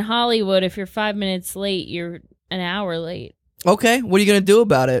 say in Hollywood: if you're 5 minutes late, you're an hour late. Okay, what are you gonna do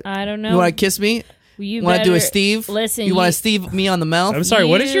about it? I don't know. You want to kiss me? You Want to do a better- Steve? Listen, You want to Steve me on the mouth? I'm sorry.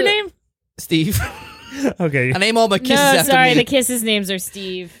 What is your You- name? Steve. Okay. I name all my kisses No, after sorry. me. The kisses' names are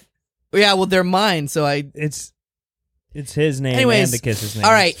Steve. Yeah, well, they're mine, so I. It's his name Anyways, and the kiss's name.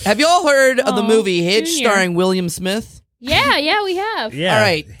 All right, have you all heard of the Aw, movie Hitch Junior. starring William Smith? Yeah, we have. Yeah. All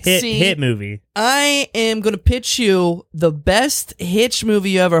right, see- Hit movie. I am going to pitch you the best Hitch movie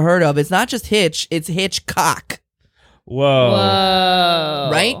you ever heard of. It's not just Hitch, it's Hitchcock. Whoa. Whoa.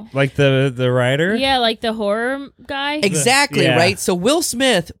 Right? Like the writer? Yeah, like the horror guy. Exactly, yeah. right? So Will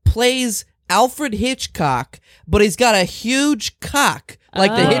Smith plays Alfred Hitchcock, but he's got a huge cock,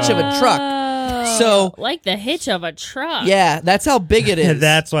 like the hitch of a truck. Oh, So- like the hitch of a truck. Yeah, that's how big it is.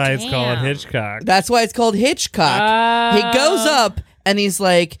 That's why it's called Damn. Hitchcock. That's why it's called Hitchcock. He goes up and he's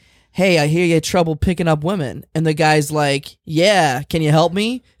like, "Hey, I hear you had trouble picking up women." And the guy's like, "Yeah, can you help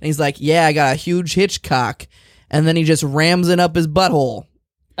me?" And he's like, "Yeah, I got a huge Hitchcock." And then he just rams it up his butthole.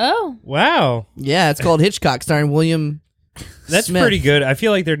 Oh, Wow. Yeah, it's called Hitchcock, starring William That's Smith. pretty good. I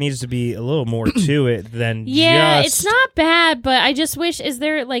feel like there needs to be a little more to it than yeah. just... It's not bad, but I just wish. Is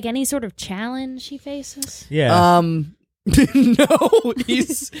there like any sort of challenge he faces? Yeah. No,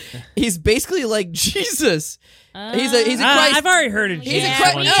 he's basically like Jesus. He's a Christ. I've already heard of He's Jesus. a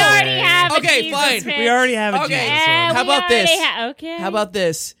Christ. we No. already have a Okay, Jesus fine. pitch. We already have a Okay. Jesus Yeah, one. How we about this? already okay. How about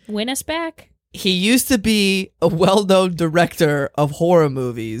this? Win us back? He used to be a well-known director of horror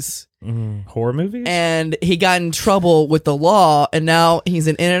movies, Horror movies? and he got in trouble with the law, and now he's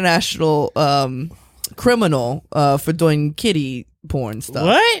an international criminal for doing kiddie porn stuff.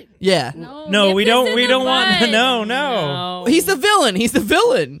 What? Yeah. No, we don't want no. He's the villain. He's the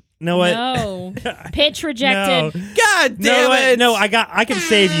villain. Know what? No. Pitch rejected. No. God No, damn what? it. No, I can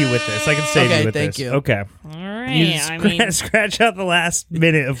save you with this. I can save Okay, you with thank this. you. Okay. All right. You I mean, scratch out the last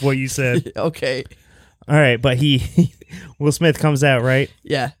minute of what you said. Okay. All right, but Will Smith comes out, right?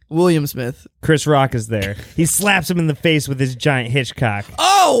 Yeah. William Smith. Chris Rock is there. He slaps him in the face with his giant Hitchcock.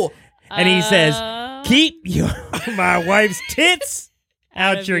 Oh! And he says, keep my wife's tits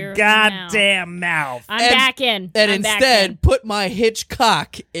out of your your goddamn mouth. I'm And- back in. And I'm back instead, in. put my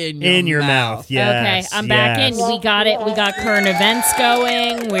Hitchcock in your mouth. Yes, Okay, I'm back in. yes. We got it. We got current events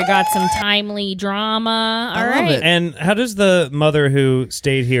going. We got some timely drama. All I love right. it. And how does the mother who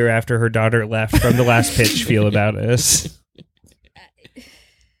stayed here after her daughter left from the last pitch feel about this?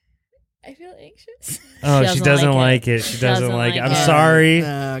 I feel anxious. Oh, She she doesn't doesn't like like it. She doesn't like it. I'm it. sorry.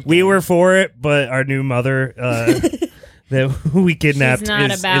 Okay. We were for it, but our new mother that we kidnapped She's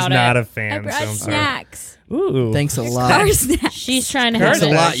not is about not it. a fan. I brought so I'm sorry. snacks. Ooh. Thanks a lot. Car snacks. She's trying to Thanks have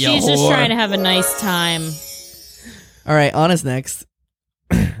a lot, you she's just whore. trying to have a nice time. All right, Anna's next.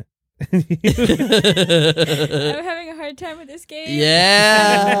 I'm having a hard time with this game.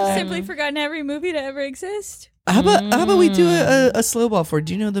 Yeah. I've simply forgotten every movie to ever exist. How about we do a slow ball for?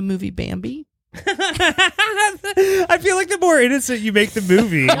 Do you know the movie Bambi? I feel like the more innocent you make the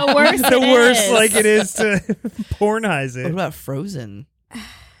movie, The worse the it worse is. like it is to pornize What it. about Frozen?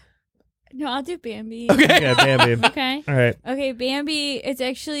 No, I'll do Bambi. Okay. Yeah, Bambi. Okay. All right. Okay, Bambi. It's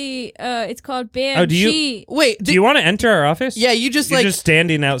actually it's called Bambi. Oh, do you- Wait. Do you want to enter our office? Yeah, you just You're like. just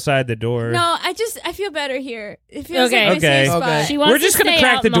standing outside the door. No, I feel better here. It feels Okay. like my Okay. safe spot. Okay. She wants We're just to gonna stay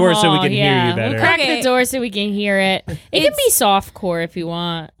crack out the in door so we hall. can hear you Yeah, better. We'll crack Okay. the door so we can hear it. It can be softcore if you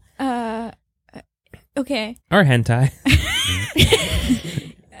want. Okay. Or hentai.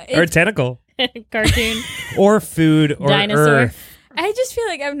 Or tentacle. Cartoon. Or food. Or Dinosaur. earth. I just feel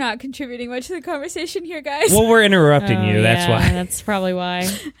like I'm not contributing much to the conversation here, guys. Well, we're interrupting Oh, you. That's yeah, why. That's probably why.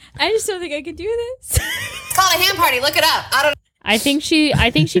 I just don't think I can do this. It's called a ham party. Look it up. I don't I think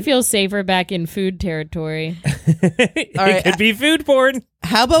she feels safer back in food territory. It right, could be food porn.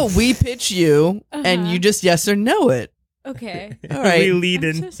 How about we pitch you and you just yes or no it? Okay. All right. We lead I'm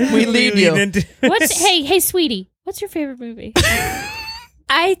in. so sorry. We lead you. into. Hey, sweetie, what's your favorite movie?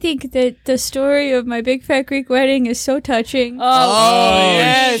 I think that the story of my big fat Greek wedding is so touching. Oh,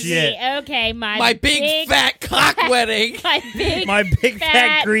 yes. shit. Okay, My big fat cock wedding. my big My big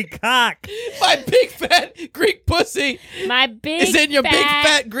fat Greek cock. My big fat Greek pussy my big is in your big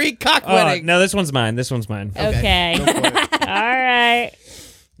fat Greek cock wedding. No, this one's mine. This one's mine. Okay. Go for it. All right.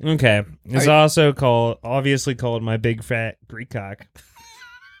 Okay. It's also obviously called My Big Fat Greek Cock.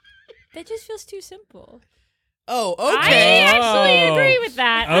 That just feels too simple. Oh, I okay. actually Oh. agree with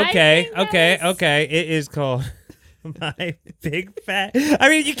that. I Okay, think that okay, is- okay. It is called My Big Fat. I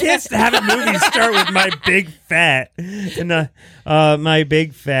mean, you can't have a movie start with My Big Fat. And My Big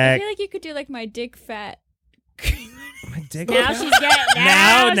I Fat. feel like you could do like my dick fat. My dick Now fat? she's getting.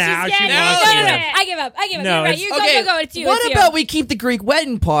 Now she's she getting wants into to. it. I give up. No, You're right. it's- You Okay, go. It's you. what it's you. about we keep the Greek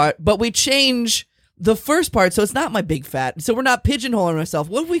wedding part, but we change the first part so it's not my big fat, so we're not pigeonholing ourselves.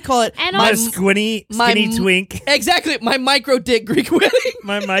 What do we call it? And My also- skinny twink. Exactly, my micro dick Greek wedding.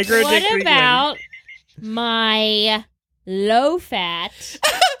 My micro dick What Greek about my low fat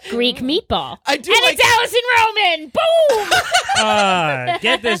Greek meatball? I do and like- it's Allison Roman. Boom!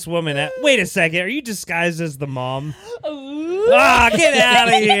 Get this woman out. Wait a second. Are you disguised as the mom? Ooh. Get out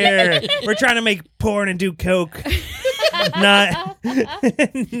of here. We're trying to make porn and do coke.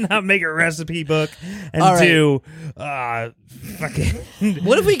 not make a recipe book and All right. do fucking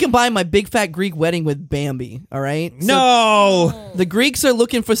What if we combine my big fat Greek wedding with Bambi? All right. So no. the Greeks are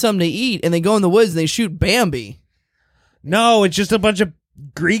looking for something to eat, and they go in the woods and they shoot Bambi. No, it's just a bunch of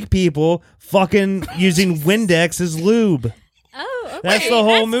Greek people fucking using Windex as lube. Oh, okay. That's the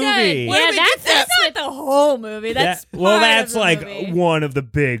whole movie. Good. Where Yeah, do we get that? that's not the whole movie. That's Well, part of that's the like movie. one of the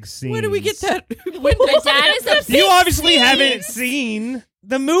big scenes. Where do we get that? That is a big You obviously scene. haven't seen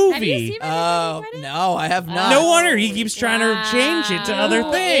the movie. Have you seen my Oh Big Fat no, I have not. No wonder he keeps trying to change it to other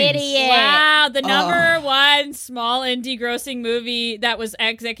Wow. things. Idiot. Wow, the Oh. number one small indie grossing movie that was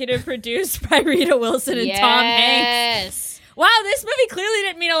executive produced by Rita Wilson and Tom Hanks. Yes. Wow, this movie clearly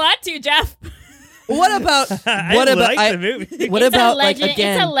didn't mean a lot to you, Jeff. What about the movie. What It's about a like legend-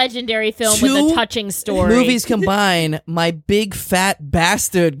 again? It's a legendary film with two a touching story. Movies combine My Big Fat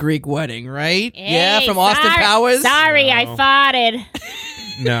Bastard Greek Wedding, right? Hey, from Austin Powers. Sorry, I No. farted.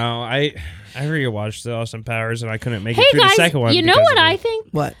 No, I rewatched the Austin Powers and I couldn't make Hey it through the guys, second one. you know because what of I it. think?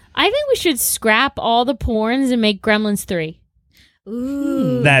 What? I think we should scrap all the porns and make Gremlins 3.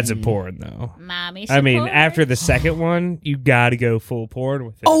 Ooh. That's a porn though. Mommy I mean, support. after the second one, you got to go full porn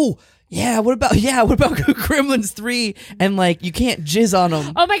with it. Oh, yeah. What about Gremlins 3 and like you can't jizz on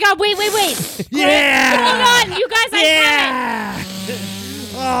them? Oh my god, wait. yeah! Hold on, you guys, I have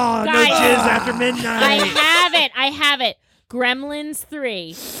Oh, no Guys. jizz after midnight. I have it. Gremlins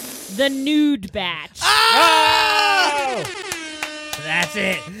 3. The nude batch. Oh! That's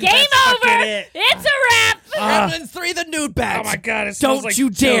it. Game That's over. fucking it. It's a wrap. Gremlins 3, the nude batch. Oh my god, it smells Don't like you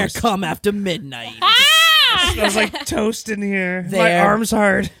dare toast. come after midnight. Ah! Smells like toast in here. My There. arm's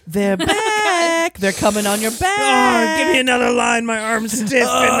hard. They're back. They're coming on your Oh, back. give me another line. My arm's stiff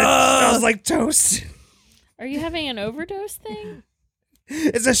and it smells like toast. Are you having an overdose thing?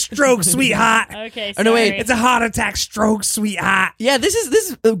 It's a stroke, sweetheart. Okay, Oh, no, wait, sorry. It's a heart attack stroke, sweetheart. Yeah, this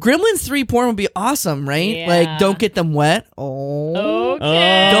is Gremlins 3 porn would be awesome, right? Yeah. Like, don't get them wet. Oh.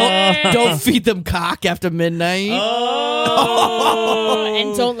 Okay. Don't feed them cock after midnight. Oh,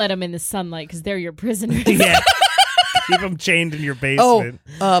 and don't let them in the sunlight because they're your prisoners. Yeah. Keep them chained in your Oh, basement.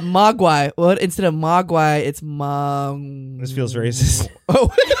 Mogwai. What? Instead of Mogwai, it's Mog. This feels racist.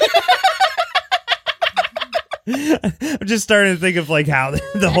 Oh. I'm just starting to think of like how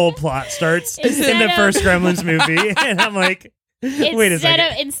the whole plot starts in Instead the of- first Gremlins movie, and I'm like, wait a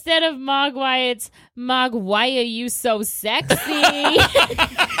second. Instead of Mogwai, it's Mog. Why are you so sexy?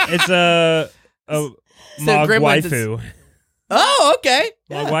 It's a Mog Gremlins is- waifu. Oh, okay.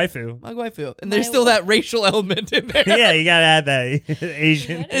 Mog Yeah. waifu. Mogwaifu. And there's still that racial element in there. Yeah, you gotta add that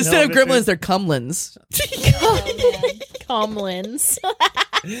Asian. Instead of element to gremlins, it. they're cumlins. Comlins.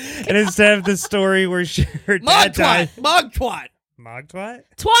 And instead of the story where her dad died, Mogtwat. Mogtwat.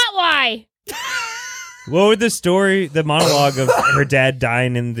 Twat why? What would the story, the monologue of her dad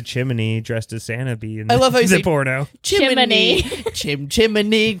dying in the chimney dressed as Santa be in I love how you the say porno? Chimney. Chim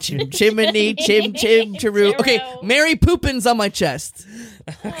chimney. Chim chimney. Chim chim chiroo. Okay, Mary Poopins on my chest.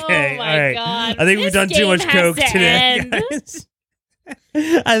 Okay, Oh my all right. god. I think we've This done too game much has coke to today, end. guys.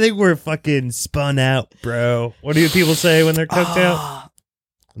 I think we're fucking spun out, bro. What do people say when they're coked out?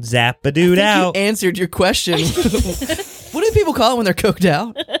 Zap-a-dood out. You answered your question. What do people call it when they're coked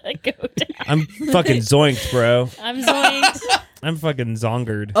out? Go down. I'm fucking zoinked, bro. I'm zoinked. I'm fucking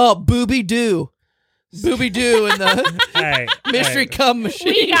zongered. Oh, Booby-Doo. Booby-Doo in the Hey, mystery cum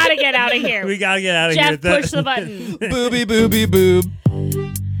machine. We gotta get out of here. we gotta get out of here. Jeff, push the button. Booby, booby, boob.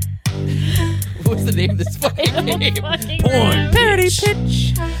 What's the name of this fucking game? Porn Parody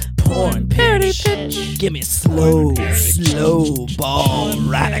pitch. Porn pitch. Give me a slow ball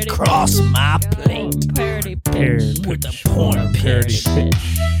right across my plate. Parody With the porn pitch.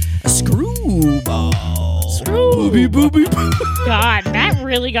 A screwball. Screw. Booby. God, Matt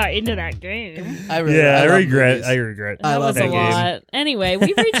really got into that game. I I love regret. movies. I regret. I That love was a that game. lot. Anyway,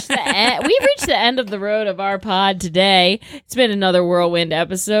 we've reached the end of the road of our pod today. It's been another whirlwind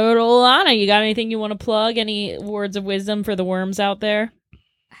episode. Olana, you got anything you want to plug? Any words of wisdom for the worms out there?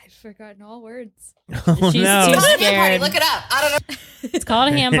 I've forgotten all words. Oh, She's no. too Party, scared. look it up. I don't know. It's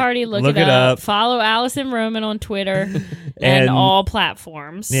called a ham party. Look, Look it it up. up. Follow Allison Roman on Twitter and And- all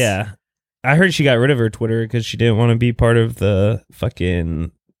platforms. Yeah. I heard she got rid of her Twitter because she didn't want to be part of the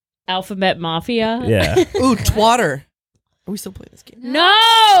fucking Alphabet Mafia. yeah. Ooh, twatter. Are we still playing this game?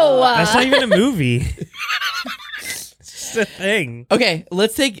 No. That's not even a movie. It's just a thing. Okay,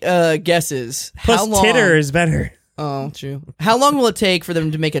 let's take guesses. Plus, How long? Titter is better. Oh, true. How long will it take for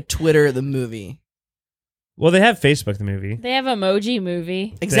them to make a Twitter the movie? Well, they have Facebook the movie. They have Emoji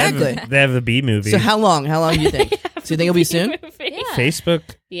Movie. Exactly. They have the B movie. So how long? How long do you think? So you think it'll be soon? Yeah. Facebook.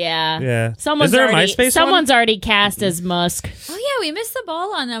 Yeah. Yeah. Someone's is there a already, MySpace one? Someone's already cast as Musk. Oh yeah, we missed the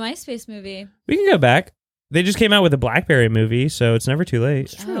ball on the MySpace movie. We can go back. They just came out with a BlackBerry movie, so it's never too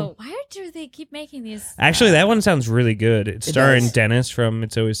late. Oh, why do they keep making these? Actually, that one sounds really good. It's It starring does. Dennis from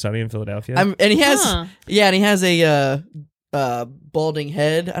It's Always Sunny in Philadelphia. And he has, Huh. and he has a balding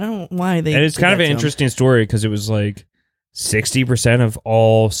head. I don't know why they. and it's did kind of that an to him. interesting story because it was like 60% of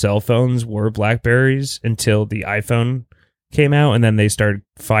all cell phones were Blackberries until the iPhone came out, and then they started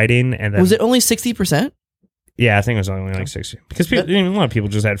fighting. And then Was it only 60%? Yeah, I think it was only like 60 because people, a lot of people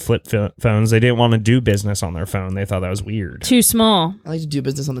just had flip phones. They didn't want to do business on their phone. They thought that was weird. Too small. I like to do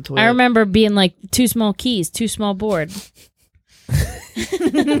business on the toilet. I remember being like, too small keys, too small board.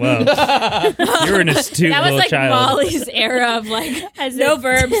 Well, you're an astute That was little like child. Molly's era of like no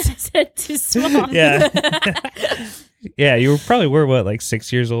verbs. Said too small. Yeah. Yeah, you probably were what, like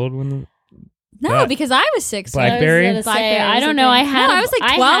 6 years old when No, That- because I was 6. Blackberry? I was gonna say, Blackberry I was a don't know. thing. I had. No, I was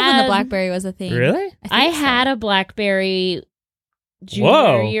like 12 when had- the Blackberry was a thing. Really? I think so. had a BlackBerry junior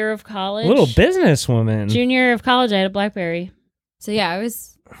Whoa. year of college. Little businesswoman. Junior year of college, I had a BlackBerry. So yeah, I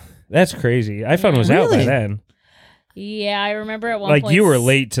was. That's crazy. iPhone was out by Really? then. Yeah, I remember at one Like point. you were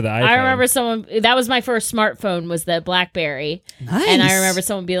late to the iPhone. I remember someone. That was my first smartphone. Was the BlackBerry, Nice. and I remember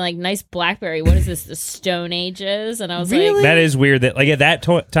someone being like, "Nice BlackBerry. What is this? The Stone Ages?" And I was Really? like, That is weird. That like at that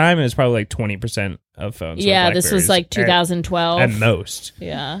time it was probably like 20% of phones. were "Yeah, this was Blackberries like 2012 at most.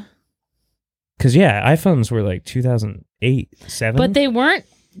 Yeah, Because yeah, iPhones were like 2008, 7. but they weren't.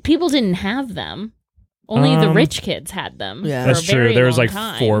 People didn't have them. Only the Um, rich kids had them. Yeah. for That's a very true. There was long like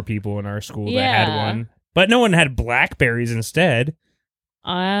time. 4 people in our school that Yeah. had one, but no one had Blackberries instead.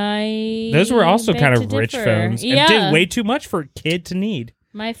 Those were also beg kind to of rich differ. phones. Yeah, It did way too much for a kid to need.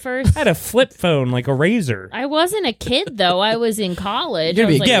 my first. I had a flip phone, like a Razor. I wasn't a kid though. I was in college. You're I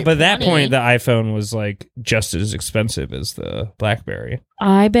was, big. like, Yeah, but at that 20. point, the iPhone was like just as expensive as the BlackBerry.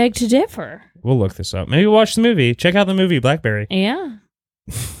 I beg to differ. We'll look this up. Maybe watch the movie. Check out the movie BlackBerry. Yeah.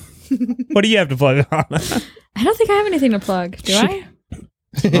 What do you have to plug on? I don't think I have anything to plug. Do I?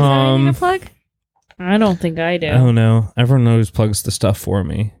 Anything to plug? I don't think I do. Oh no, everyone knows plugs the stuff for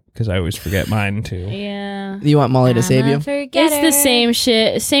me because I always forget mine too. Yeah. You want Molly to save you? It's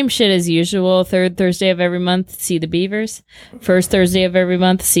the same shit as usual. Third Thursday of every month, see the Beavers. First Thursday of every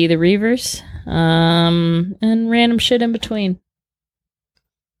month, see the Reavers. And random shit in between.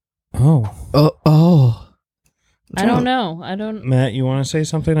 Oh, Oh. I don't know. I don't. Matt, you want to say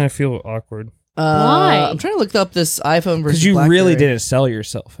something? I feel awkward Why? I'm trying to look up this iPhone versus because you BlackBerry. really didn't sell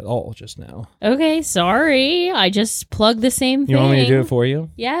yourself at all just now. Okay, sorry. I just plugged the same thing. You want me to do it for you?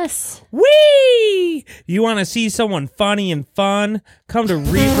 Yes. Whee! You want to see someone funny and fun? Come to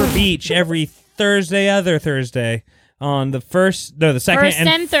Reaper Beach every other Thursday on the second First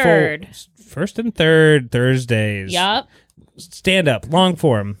and third. First and third Thursdays. Yup. Stand up, long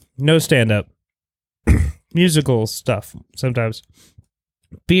form, no stand up. Musical stuff sometimes.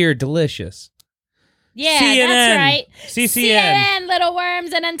 Beer delicious. Yeah, CNN, that's right. CCN. CNN, little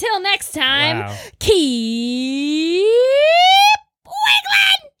worms, and until next time, Wow. keep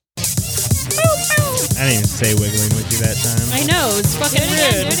wiggling. I didn't even say wiggling with you that time. I know, it's fucking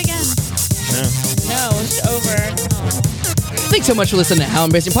rude. Do it again. No. No, it's over. Thanks so much for listening to How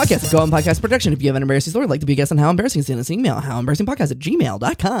Embarrassing Podcast, a Go On Podcast production. If you have an embarrassing story, like to be a guest on How Embarrassing, send us an email,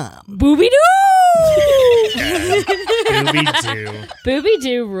 howembarrassingpodcast@gmail.com. Booby-Doo! Booby-Doo.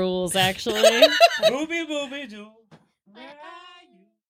 Booby-Doo rules, actually. Booby-Doo.